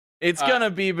bump? It's Uh, going to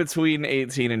be between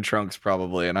 18 and Trunks,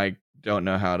 probably, and I don't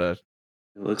know how to.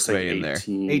 It looks like Way in there.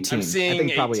 18. 18. I'm seeing I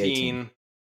think probably 18. 18.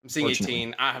 I'm seeing Fortunately.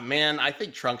 18. Ah, man, I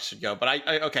think Trunks should go, but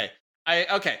okay.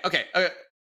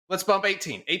 Let's bump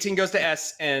 18. 18 goes to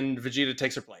S, and Vegeta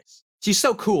takes her place. She's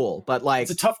so cool, but like,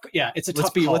 It's a tough, it's a let's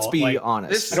tough be call. let's be Like,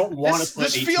 honest. This I don't wanna this, put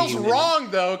this 18 feels in. wrong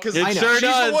though, because It I know. sure she's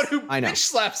does. the one who I know. bitch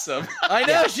slaps him. I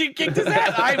know, she kicked his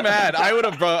ass. I'm mad. I would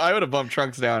have bumped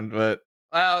Trunks down, but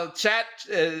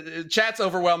Chat's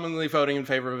overwhelmingly voting in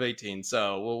favor of 18,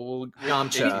 so we'll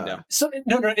Yamcha. 18 down. So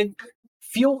no, and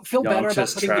feel better about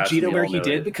Yamcha's putting trash, Vegeta we where all he know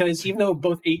did, it. because even though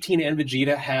both 18 and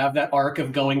Vegeta have that arc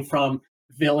of going from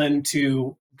villain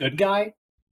to good guy,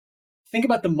 think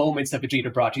about the moments that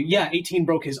Vegeta brought you. Yeah, 18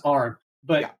 broke his arm,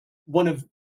 but Yeah. one of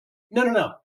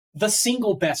no, the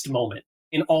single best moment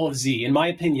in all of Z, in my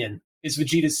opinion, is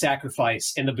Vegeta's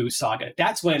sacrifice in the Buu saga.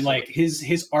 That's when like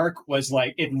his arc was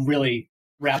like it really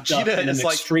wrapped up Vegeta in an is,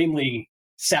 like- extremely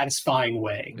satisfying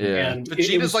way. Yeah. And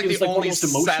Vegeta's like the one of only most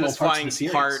emotional parts of satisfying the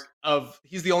series. part of.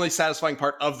 He's the only satisfying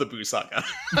part of the Buu saga.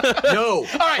 no. All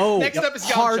right, Oh, next up is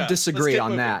Yamcha. hard Let's disagree keep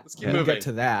on moving. that. Let's keep We'll moving. get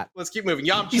to that. Let's keep moving.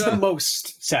 Yamcha. He's the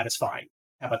most satisfying.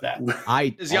 How about that?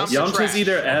 I Is Yamcha also- Yamcha's trash?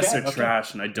 either S Okay, or okay.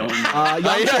 trash, and I don't.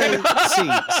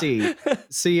 Yamcha,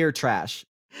 C or trash.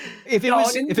 If it No,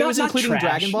 was not including trash,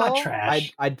 Dragon not Ball,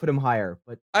 trash. I'd put him higher,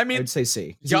 but I I mean, would say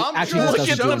C. 'Cause he Yamcha actually just look look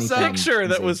doesn't at do the anything picture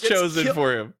that easy. was Gets chosen killed.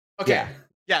 for him. Okay.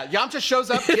 Yeah, Yamcha shows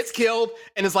up, gets killed,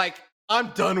 and is like, I'm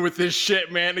done with this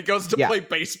shit, man. It goes to Yeah. play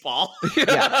baseball.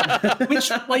 Which,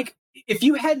 like, if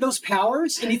you had those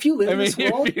powers and if you live I in mean, this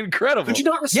it'd world, be incredible. could you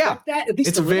not respect that? At least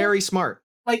It's a little? very smart,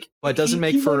 like, but it doesn't he-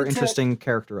 make he for wanted to- interesting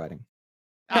character writing.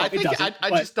 No, I it think doesn't, I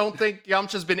but- just don't think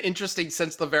Yamcha's been interesting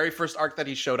since the very first arc that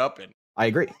he showed up in. I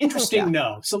agree. Interesting, Yeah.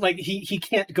 no. So, like, he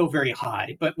can't go very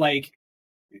high, but like,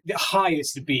 the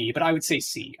highest B. But I would say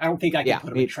C. I don't think I can Yeah, put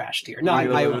him me- in trash tier. No,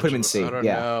 I would put him in C. I don't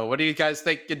Yeah. know. What do you guys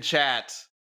think in chat?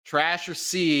 Trash or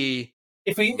C?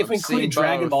 If we I'm included seeing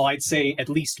Dragon both. Ball, I'd say at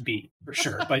least B for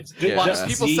sure. But Yeah. Lots just of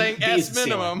people Z, saying B is S the ceiling.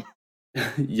 minimum.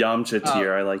 Yamcha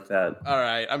tier, I like that. All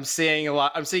right, I'm seeing a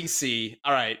lot. I'm seeing C.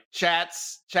 All right, chat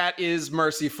is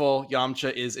merciful.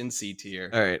 Yamcha is in C tier.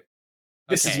 All right.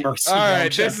 This Okay. is mercy. All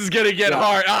right. Yamcha. This is going to get Yeah.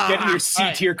 hard. Get in all your C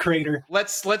right. tier crater.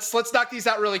 Let's knock these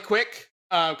out really quick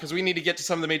because we need to get to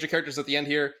some of the major characters at the end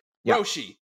here. Yeah.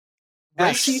 Roshi.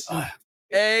 S. Race,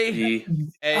 A. B.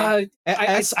 A.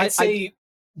 S, I'd say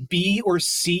B or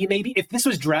C maybe. If this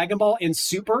was Dragon Ball and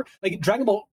Super, like Dragon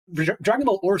Ball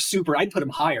or Super, I'd put him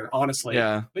higher, honestly.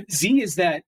 Yeah. But Z is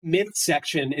that mid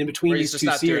section in between where these he's just two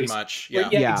not doing series. much. Where-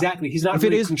 Yeah. Yeah. exactly. He's not If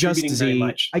really it is just contributing very Z,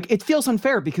 much. like it feels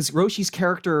unfair because Roshi's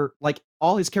character, like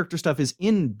all his character stuff, is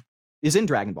in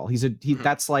Dragon Ball.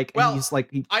 That's like, Well, and he's like,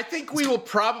 I think we will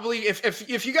probably,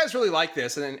 if you guys really like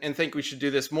this and think we should do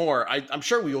this more, I'm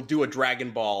sure we will do a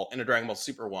Dragon Ball and a Dragon Ball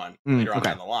Super one later on okay.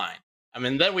 down the line. I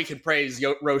mean, then we could praise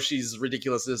Roshi's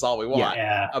ridiculousness all we want.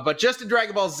 Yeah. But just in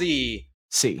Dragon Ball Z,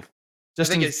 C. Just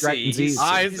think in it's Dragon C.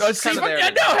 Z. He's just kinda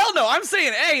there. No, hell no. I'm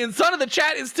saying A, and Son of the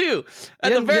Chat is too.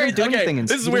 At He the didn't very do anything in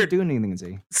this C. is He weird. didn't do anything in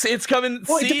Z. It's coming.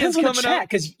 Well, it C depends is on the coming chat up.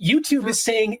 because YouTube is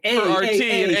saying A, For RT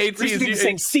A, and A. AT Rooster is Teeth is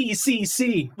saying C, C,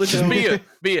 C. Let's just be it.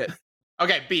 Be it.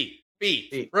 okay, B.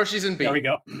 B. Roshi's in B. There we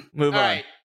go. Move All on. right.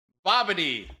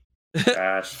 Bobbity.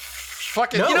 Trash.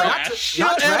 Fucking No, trash.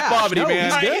 not trash. Bobbity, No, man.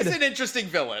 he's All right, good. he's an interesting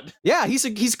villain. Yeah,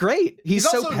 he's great. He's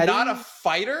so also petty. not a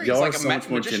fighter. He's Y'all like are a so much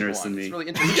more magician generous one. than me. It's really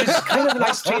Which interesting. is kind of a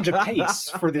nice change of pace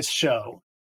for this show,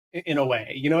 in a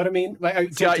way. You know what I mean?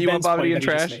 Like, Scott, to you want Ben's point Bobbity and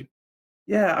that he just trash? made.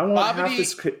 Yeah, I want half Bobbity-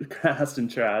 this cast in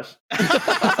trash.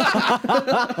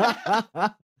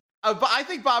 But I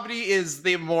think Bobbity is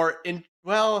the more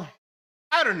well,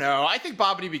 I don't know. I think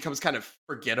Bobbity becomes kind of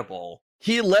forgettable.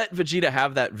 He let Vegeta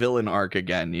have that villain arc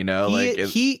again, you know?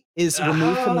 he is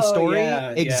removed from the Oh, story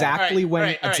yeah, yeah. exactly All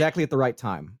right. exactly at the right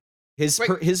time. His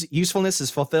Wait. his usefulness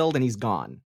is fulfilled and he's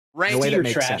gone. Rank In a way C that or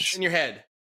makes trash? sense. in your head.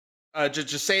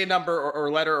 Just say a number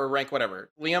or letter or rank,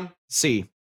 whatever. Liam, C.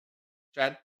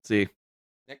 Chad, See.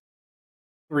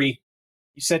 3.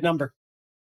 You said number.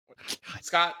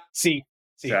 Scott. C.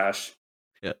 C. Trash.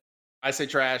 I say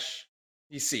trash.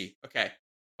 He's C. Okay.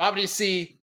 Bobbity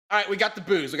C. All right, we got the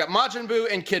boos. We got Majin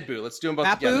Buu and Kid Buu. Let's do them both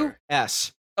Apu together.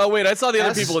 S. Oh, wait, I saw the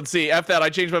other S. people in C. F that. I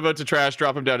changed my vote to trash,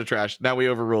 drop him down to trash. Now we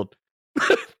overruled.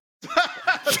 Okay,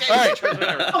 All right.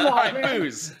 whatever. Come on, All right, man.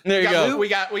 boos. There you we got go. Buu,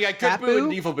 we got Good Fat Buu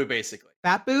and Buu? Evil Buu, basically.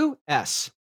 Fat Buu S.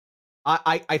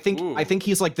 I think Ooh. I think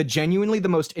he's like genuinely the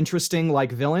most interesting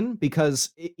like villain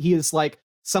because he is like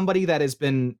somebody that has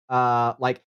been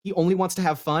like he only wants to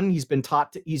have fun. He's been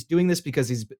taught he's doing this because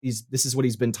he's this is what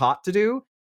he's been taught to do.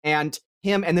 And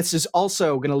this is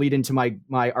also going to lead into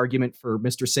my argument for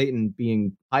Mr. Satan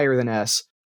being higher than S.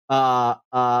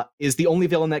 Is the only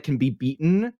villain that can be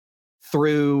beaten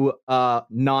through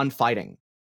non-fighting.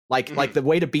 Like the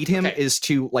way to beat him Okay. is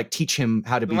to like teach him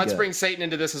how to Then be let's good. bring Satan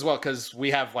into this as well because we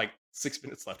have like 6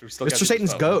 minutes left. We still gotta Mr. do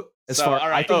Satan's this goat. As So, far all I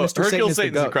right. think Oh, Mr. Satan Hercule is the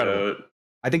Satan's goat. incredible.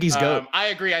 I think he's goat. I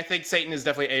agree. I think Satan is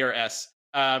definitely A or S.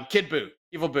 Kid Buu,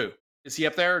 Evil Buu. Is he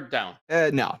up there or down?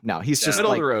 No, he's just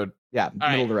Middle like of the road. yeah, All middle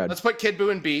right, of the road. let's put Kid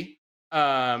Buu in B.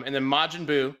 And then Majin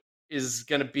Buu is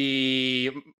gonna be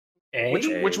A?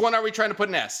 which one are we trying to put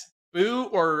in S?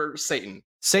 Buu or Satan?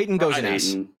 Satan goes in I- S.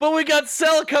 Satan. But we got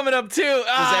Cell coming up too.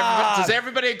 Does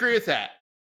everybody agree with that?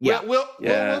 Yeah.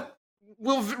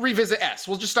 We'll revisit S.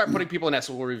 We'll just start putting people in S.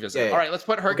 We'll revisit. Yeah, yeah. All right, let's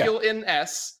put Hercule in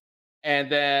S,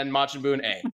 and then Majin Buu in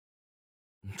A.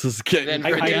 This is getting Then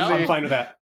crazy. I'm fine with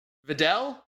that.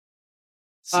 Videl.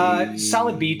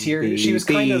 Solid B tier. She was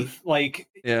kind of like,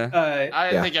 Yeah.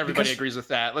 I Yeah. think everybody Because- agrees with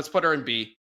that. Let's put her in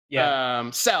B. yeah.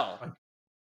 Cell.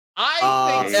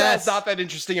 I think yes. Cell's not that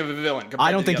interesting of a villain. compared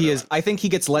I don't to think the he other is. ones. I think he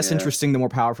gets less Yeah. interesting the more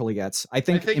powerful he gets. I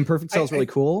think think- Imperfect Cell is really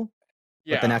cool,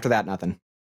 Yeah. but then after that, nothing.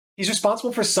 He's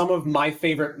responsible for some of my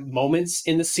favorite moments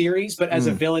in the series, but as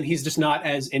a Mm. villain, he's just not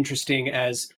as interesting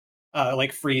as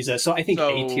like Frieza. So I think A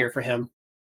So- tier for him.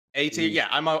 A tier. Yeah,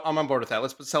 I'm on board with that.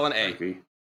 Let's put Cell in I A. agree.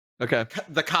 Okay.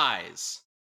 The Kais.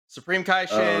 Supreme Kai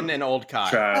Shin and Old Kai.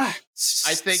 Trash.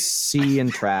 I think- C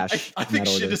and trash. I think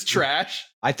Metal shit it is trash.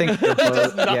 I think they're It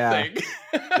does both, yeah, nothing.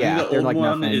 yeah, the they're old like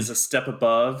one nothing. is a step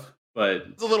above, but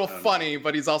It's a little I don't know. funny,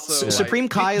 but he's also Su- like, Supreme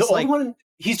Kai The is old like one,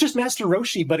 he's just Master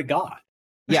Roshi, but a god.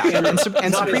 yeah, and Not Supreme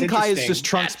as Kai is interesting. just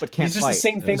Trunks but can't He's just fight. the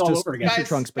same thing It's all just over again. Mr. Guys,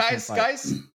 Trunks but can't guys, fight.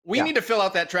 guys, we Yeah. need to fill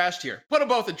out that trash tier. Put them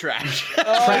both in trash.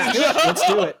 Trash. Let's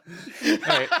do it.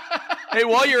 Right. Hey,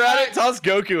 while you're at it, toss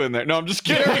Goku in there. No, I'm just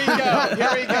Here kidding. we go. Here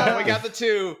we go. We got the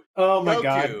two. Oh my Goku.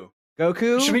 god.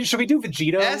 Goku. Should we do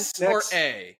Vegito S next? or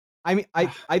A? I mean,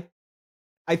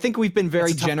 I think we've been very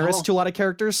That's a tough generous call. to a lot of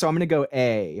characters, so I'm going to go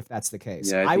A if that's the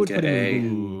case. Yeah, I I would think put him A. in B.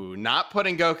 Ooh, not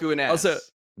putting Goku in S. Also,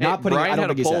 Not hey, putting. I Brian don't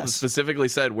had a think he's poll that S. specifically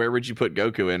said, where would you put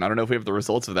Goku in? I don't know if we have the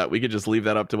results of that. We could just leave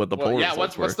that up to what the Well, poll yeah,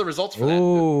 results what's were. the results for that?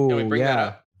 Ooh, Can we bring that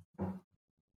yeah. up?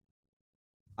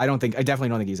 I definitely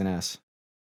don't think he's an S.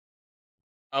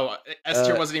 Oh, S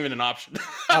tier Uh, wasn't even an option.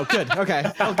 Oh, good. Okay.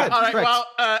 Oh, good. All right, Correct. well,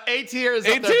 A tier is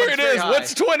A up there, tier but it very is. high.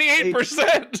 What's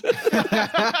 28%?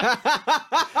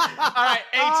 All right,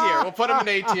 A tier. We'll put him in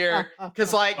A tier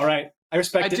because, like, All right. I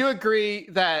respect I it. do agree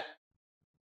that.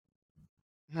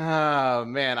 Oh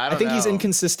man, I I don't think he's know.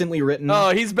 inconsistently written. Oh,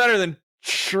 he's better than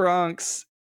Trunks.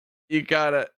 You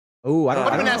gotta. Oh, I don't,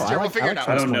 Put I him don't in know. S tier, I we'll like- figure I it like out. I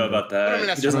Trunks don't know more. about Put him that. in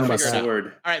He S doesn't tier, have a we'll figure it out.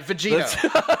 sword. All right, Vegito.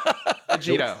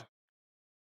 Vegito.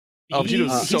 Oh,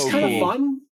 Vegito's he's so kind cool. of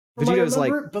fun. from what I Vegito's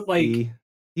like remember, but like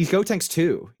He's Gotenks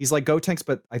too. He's like Gotenks,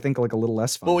 but I think like a little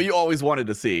less fun. Well, you always wanted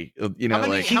to see, you know, How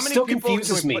many, like how He many still people can we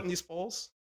confuses me. put in these polls?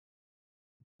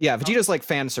 yeah, Vegeta's like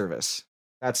fan service.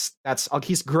 That's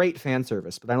he's great fan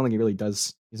service, but I don't think he really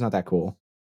does. He's not that cool.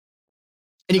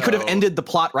 And he could have So- ended the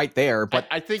plot right there, but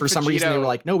I think for some reason they Vegito- were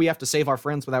like, no, we have to save our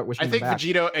friends without wishing I think them back.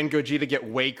 Vegito and Gogeta get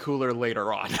way cooler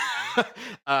later on.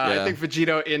 I Yeah. think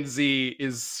Vegito in Z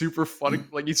is super funny.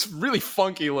 Like he's really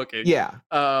funky looking. Yeah,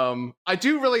 I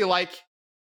do really like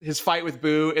his fight with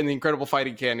Boo and the incredible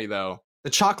fighting candy, though. The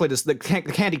chocolate is the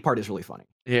candy part is really funny.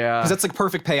 Yeah, because that's like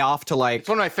perfect payoff to like. It's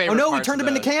one of my favorite. Oh no, we parts turned of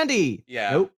him into candy.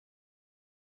 Yeah. Nope.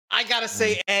 I gotta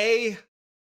say A.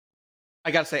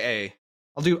 I gotta say A.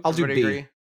 I'll do Everybody B. agree?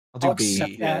 I'll do B.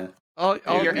 accept that.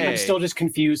 You're A. I'm still just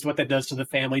confused what that does to the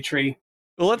family tree.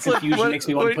 Well, let's Confusion makes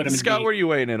me want to put him in Scott, B. what are you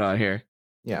weighing in on here?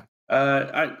 Yeah.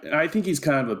 I think he's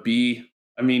kind of a B.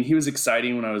 I mean, he was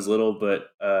exciting when I was little, but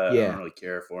I don't really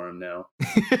care for him now.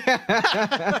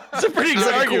 It's a pretty good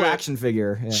cool argument. action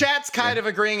figure. Yeah. Chat's kind of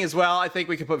agreeing as well. I think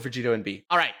we could put Vegito in B.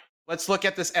 All right, let's look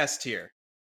at this S tier.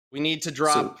 We need to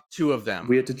drop 2 of them.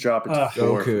 We had to drop it to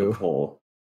 4 for the Goku. poll.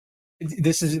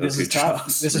 This is tough.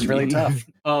 This is really tough.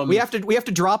 We have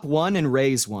to drop 1 and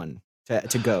raise 1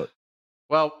 to goat.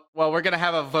 Well, we're gonna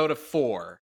have a vote of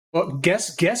 4. Well,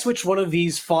 guess which one of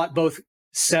these fought both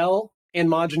Cell and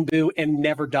Majin Buu and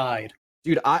never died.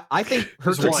 Dude, I think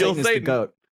Hercule Satan is the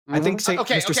goat. I think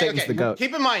Mr. Satan's the goat.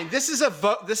 Keep in mind, this is a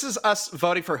vote. This is us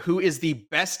voting for who is the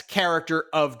best character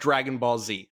of Dragon Ball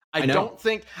Z. I don't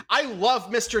think I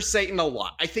love Mr. Satan a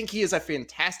lot. I think he is a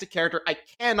fantastic character. I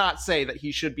cannot say that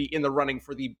he should be in the running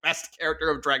for the best character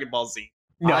of Dragon Ball Z.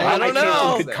 No, I don't know.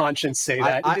 can't in good conscience say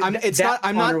that.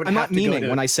 I'm not meaning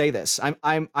when I say this.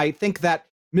 I think that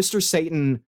Mr.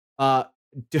 Satan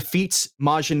defeats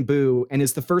Majin Buu and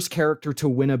is the first character to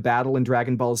win a battle in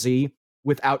Dragon Ball Z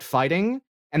without fighting.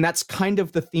 And that's kind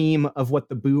of the theme of what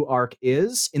the Buu arc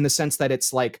is, in the sense that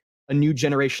it's like a new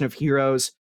generation of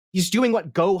heroes. He's doing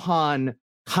what Gohan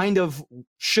kind of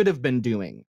should have been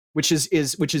doing, which is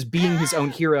being his own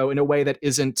hero in a way that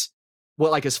isn't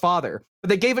like his father. But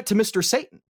they gave it to Mr.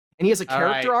 Satan, and he has a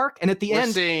character arc, and at the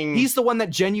end, he's the one that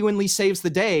genuinely saves the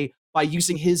day by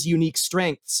using his unique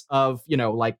strengths of,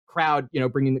 like crowd,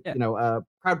 bringing,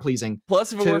 crowd pleasing.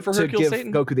 Plus, if it weren't for Hercule give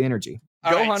Satan, Goku the energy.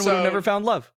 Gohan would have never found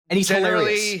love. And he's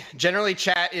hilarious. Generally,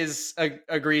 chat seems to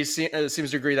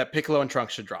agree that Piccolo and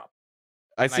Trunks should drop.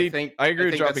 I agree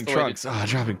with dropping Trunks.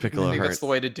 Dropping Piccolo I think hurts. that's the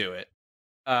way to do it.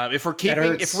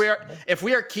 If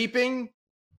we are keeping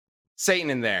Satan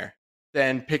in there,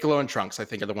 then Piccolo and Trunks I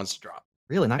think are the ones to drop.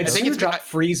 Really nice. I think it's drop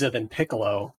Frieza than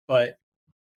Piccolo, but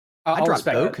I'll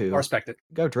respect Goku. I'll respect it.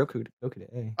 Go Goku to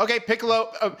A. Okay,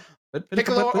 Piccolo or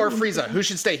Frieza. Who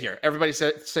should stay here? Everybody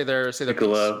say their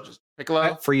Piccolo. piece.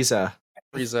 Piccolo. Frieza.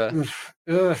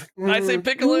 I say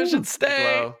Piccolo should stay.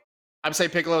 Piccolo. I'm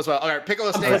saying Piccolo as well. All right,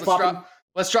 Piccolo stays.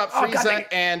 Let's drop Frieza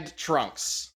and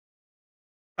Trunks.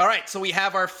 All right, so we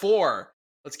have our 4.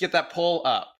 Let's get that poll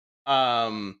up.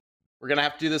 We're gonna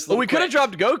have to do this. We could have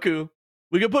dropped Goku.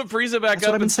 We could put Frieza back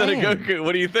up instead of Goku.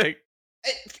 What do you think?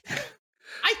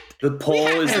 The poll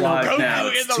is live now.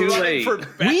 It's too late.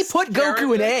 We put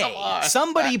Goku in A.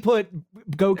 Somebody put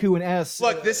Goku in S.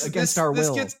 Look, against our will. This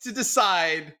gets to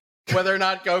decide whether or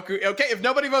not Goku. Okay, if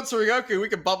nobody votes for Goku, we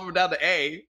can bump him down to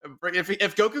A.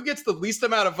 If Goku gets the least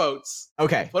amount of votes,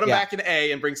 okay, put him back in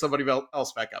A and bring somebody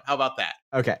else back up. How about that?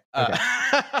 Okay.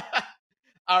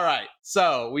 All right.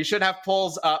 So we should have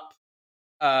polls up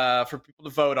for people to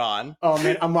vote on. Oh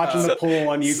man, I'm watching the poll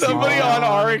on YouTube. Somebody on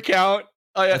our account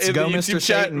let's in go, the Mr. YouTube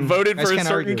chat Satan. voted for a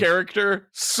certain character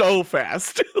so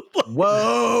fast.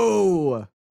 Whoa!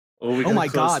 Oh my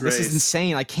god, race. this is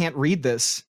insane. I can't read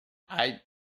this.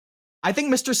 I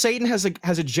think Mr. Satan has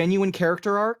a genuine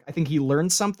character arc. I think he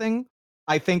learned something.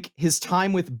 I think his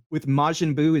time with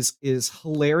Majin Buu is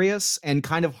hilarious and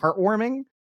kind of heartwarming.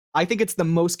 I think it's the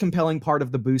most compelling part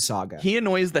of the Buu saga. He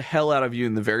annoys the hell out of you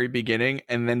in the very beginning,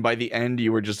 and then by the end,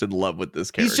 you were just in love with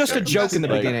this character. He's just a joke in the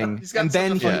beginning, and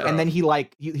then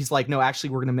he's like, no,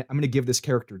 actually, I'm gonna give this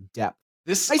character depth.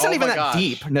 He's not even that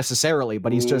deep necessarily,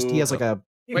 but he has like a.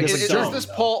 Wait, is this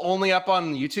poll only up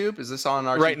on YouTube? Is this on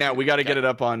our right now? We got to get it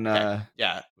up on.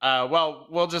 Well,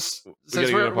 we'll just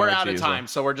since we're out of time,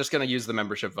 so we're just gonna use the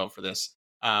membership vote for this.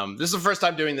 This is the first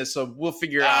time doing this, so we'll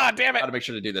figure out how to make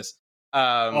sure to do this.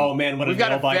 Oh man, we've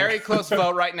got a very close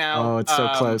vote right now. Oh, it's so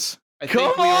close. I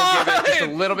think we will give it just a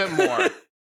little bit more.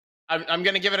 I'm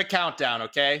gonna give it a countdown,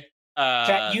 okay?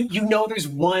 Chat, you know there's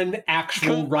one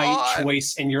actual right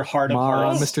choice in your heart of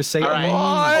hearts. Mr. Satan.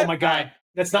 Oh my god.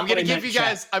 That's not I'm gonna give you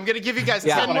guys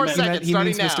 10 more seconds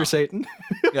starting now. Mr. Satan.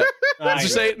 Mr.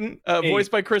 Satan,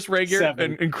 voiced by Chris Rager,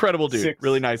 an incredible dude, 6,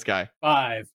 really nice guy.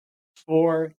 5,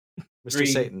 4, Mr. 3,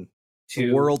 Satan,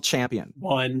 2, world champion.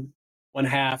 1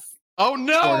 half. Oh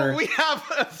no, quarter. we have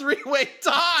a 3-way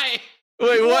tie.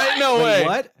 Wait, what? No way.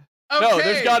 What? Okay. No,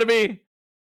 there's got to be.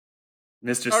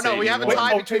 Mr. Oh no, we have a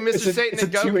tie between Mr. Satan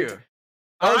and Goku.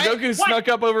 Oh, Goku snuck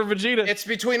up over Vegeta. It's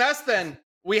between us then.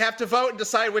 We have to vote and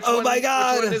decide which one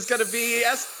is going to be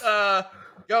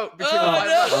go between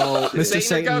Mr.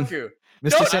 Satan and Goku.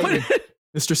 Mr. Satan.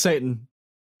 Mr. Satan.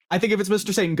 I think if it's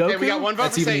Mr. Satan Goku, Okay, we got one vote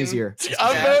that's for even Satan. easier.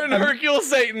 I'm voting Hercule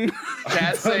Satan.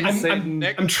 Chad Satan.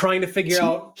 Nick. I'm trying to figure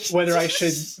out whether I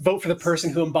should vote for the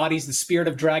person who embodies the spirit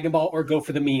of Dragon Ball or go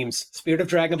for the memes. Spirit of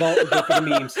Dragon Ball or go for the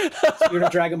memes. Spirit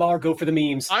of Dragon Ball or go for the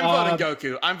memes. I'm voting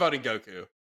Goku. I'm voting Goku.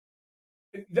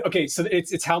 Okay, so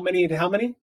it's how many to how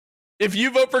many? If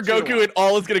you vote for Goku, it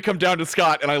all is going to come down to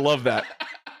Scott, and I love that.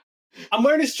 I'm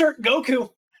wearing his shirt, Goku.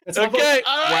 That's my vote. Okay.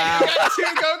 All right, we got two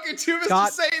Goku, two Mr.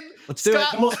 Scott, Satan. let's do it.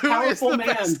 Scott, The most who is powerful the man.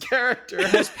 best character? The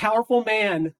most powerful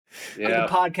man on Yeah, the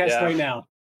podcast yeah. right now.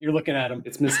 You're looking at him.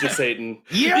 It's Mr. Satan.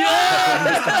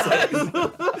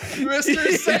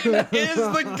 Mr. Satan is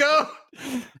the GOAT.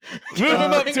 Move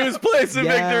him up to his place of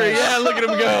victory. Yeah, look at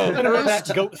him go. Under that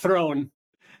goat throne.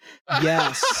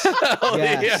 Yes. Hell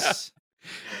Yes.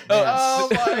 Oh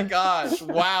my gosh.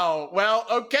 Wow. Well,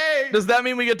 okay. Does that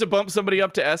mean we get to bump somebody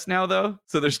up to S now, though?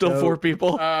 So there's still No. 4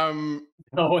 people?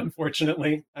 No,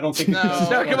 unfortunately. I don't think No.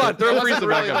 No, come on, throw That Frieza wasn't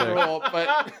back really up the there. rule,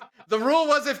 but the rule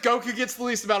was if Goku gets the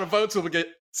least amount of votes, we'll get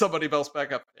somebody else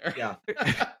back up there. Yeah.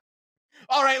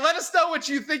 All right, let us know what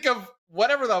you think of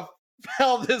whatever the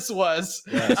hell this was.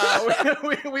 Yes.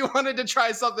 We wanted to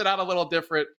try something out a little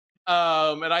different,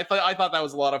 and I thought that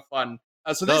was a lot of fun.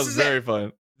 So That this was is very it.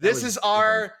 fun. This was is super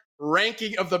our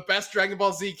ranking of the best Dragon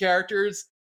Ball Z characters.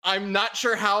 I'm not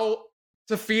sure how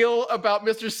to feel about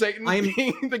Mr. Satan I'm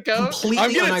being the GOAT. Completely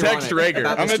I'm going to text unironic Rager.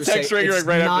 about I'm going to Mr. text Satan. Rager It's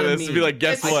right not after a this to be meme. like,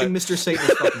 guess I what? think Mr. Satan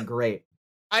is fucking great.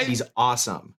 He's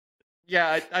awesome.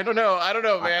 Yeah, I don't know. I don't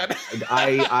know, man.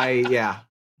 Yeah.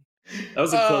 That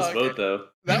was a close Oh, vote, though.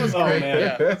 That was Oh, great. man.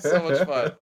 Yeah, that's so much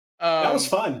fun. That was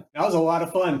fun. That was a lot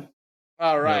of fun.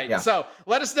 All right. Yeah. So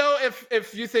let us know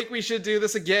if you think we should do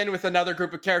this again with another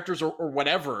group of characters or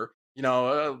whatever. You know,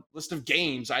 a list of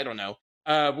games. I don't know.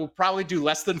 We'll probably do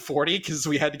less than 40 because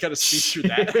we had to kind of speed through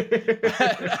that.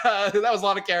 That was a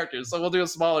lot of characters, so we'll do a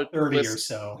smaller 30 or list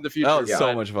so. in the future. That was so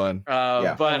but, much fun.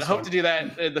 Yeah. but That was hope fun. to do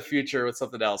that in the future with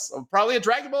something else. Probably a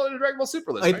Dragon Ball and a Dragon Ball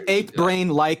Super list. An Right? ape brain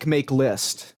like make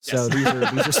list. So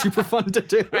Yes. these are super fun to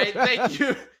do. All right, thank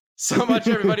you so much,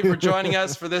 everybody, for joining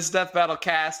us for this Death Battle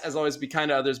cast. As always, be kind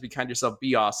to others, be kind to yourself,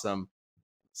 be awesome.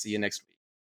 See you next week.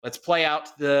 Let's play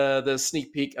out the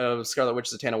sneak peek of Scarlet Witch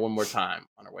Zatanna one more time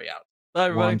on our way out. Bye,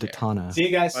 everybody. Juan Datana. See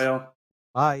you guys. Bye, y'all.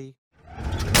 Bye.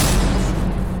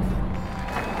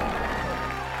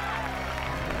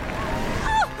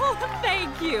 Oh,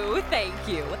 thank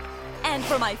you. And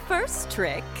for my first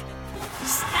trick,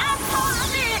 snap on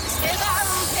it,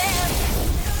 ta-da!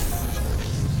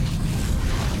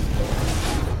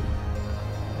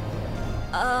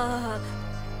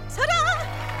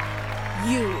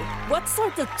 You, what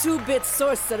sort of 2-bit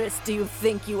sorceress do you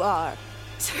think you are?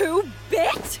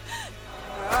 2-bit?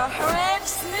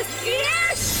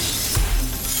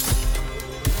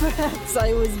 Perhaps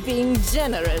I was being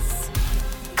generous.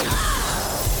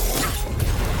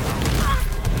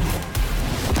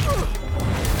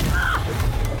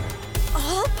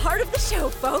 All part of the show,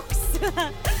 folks.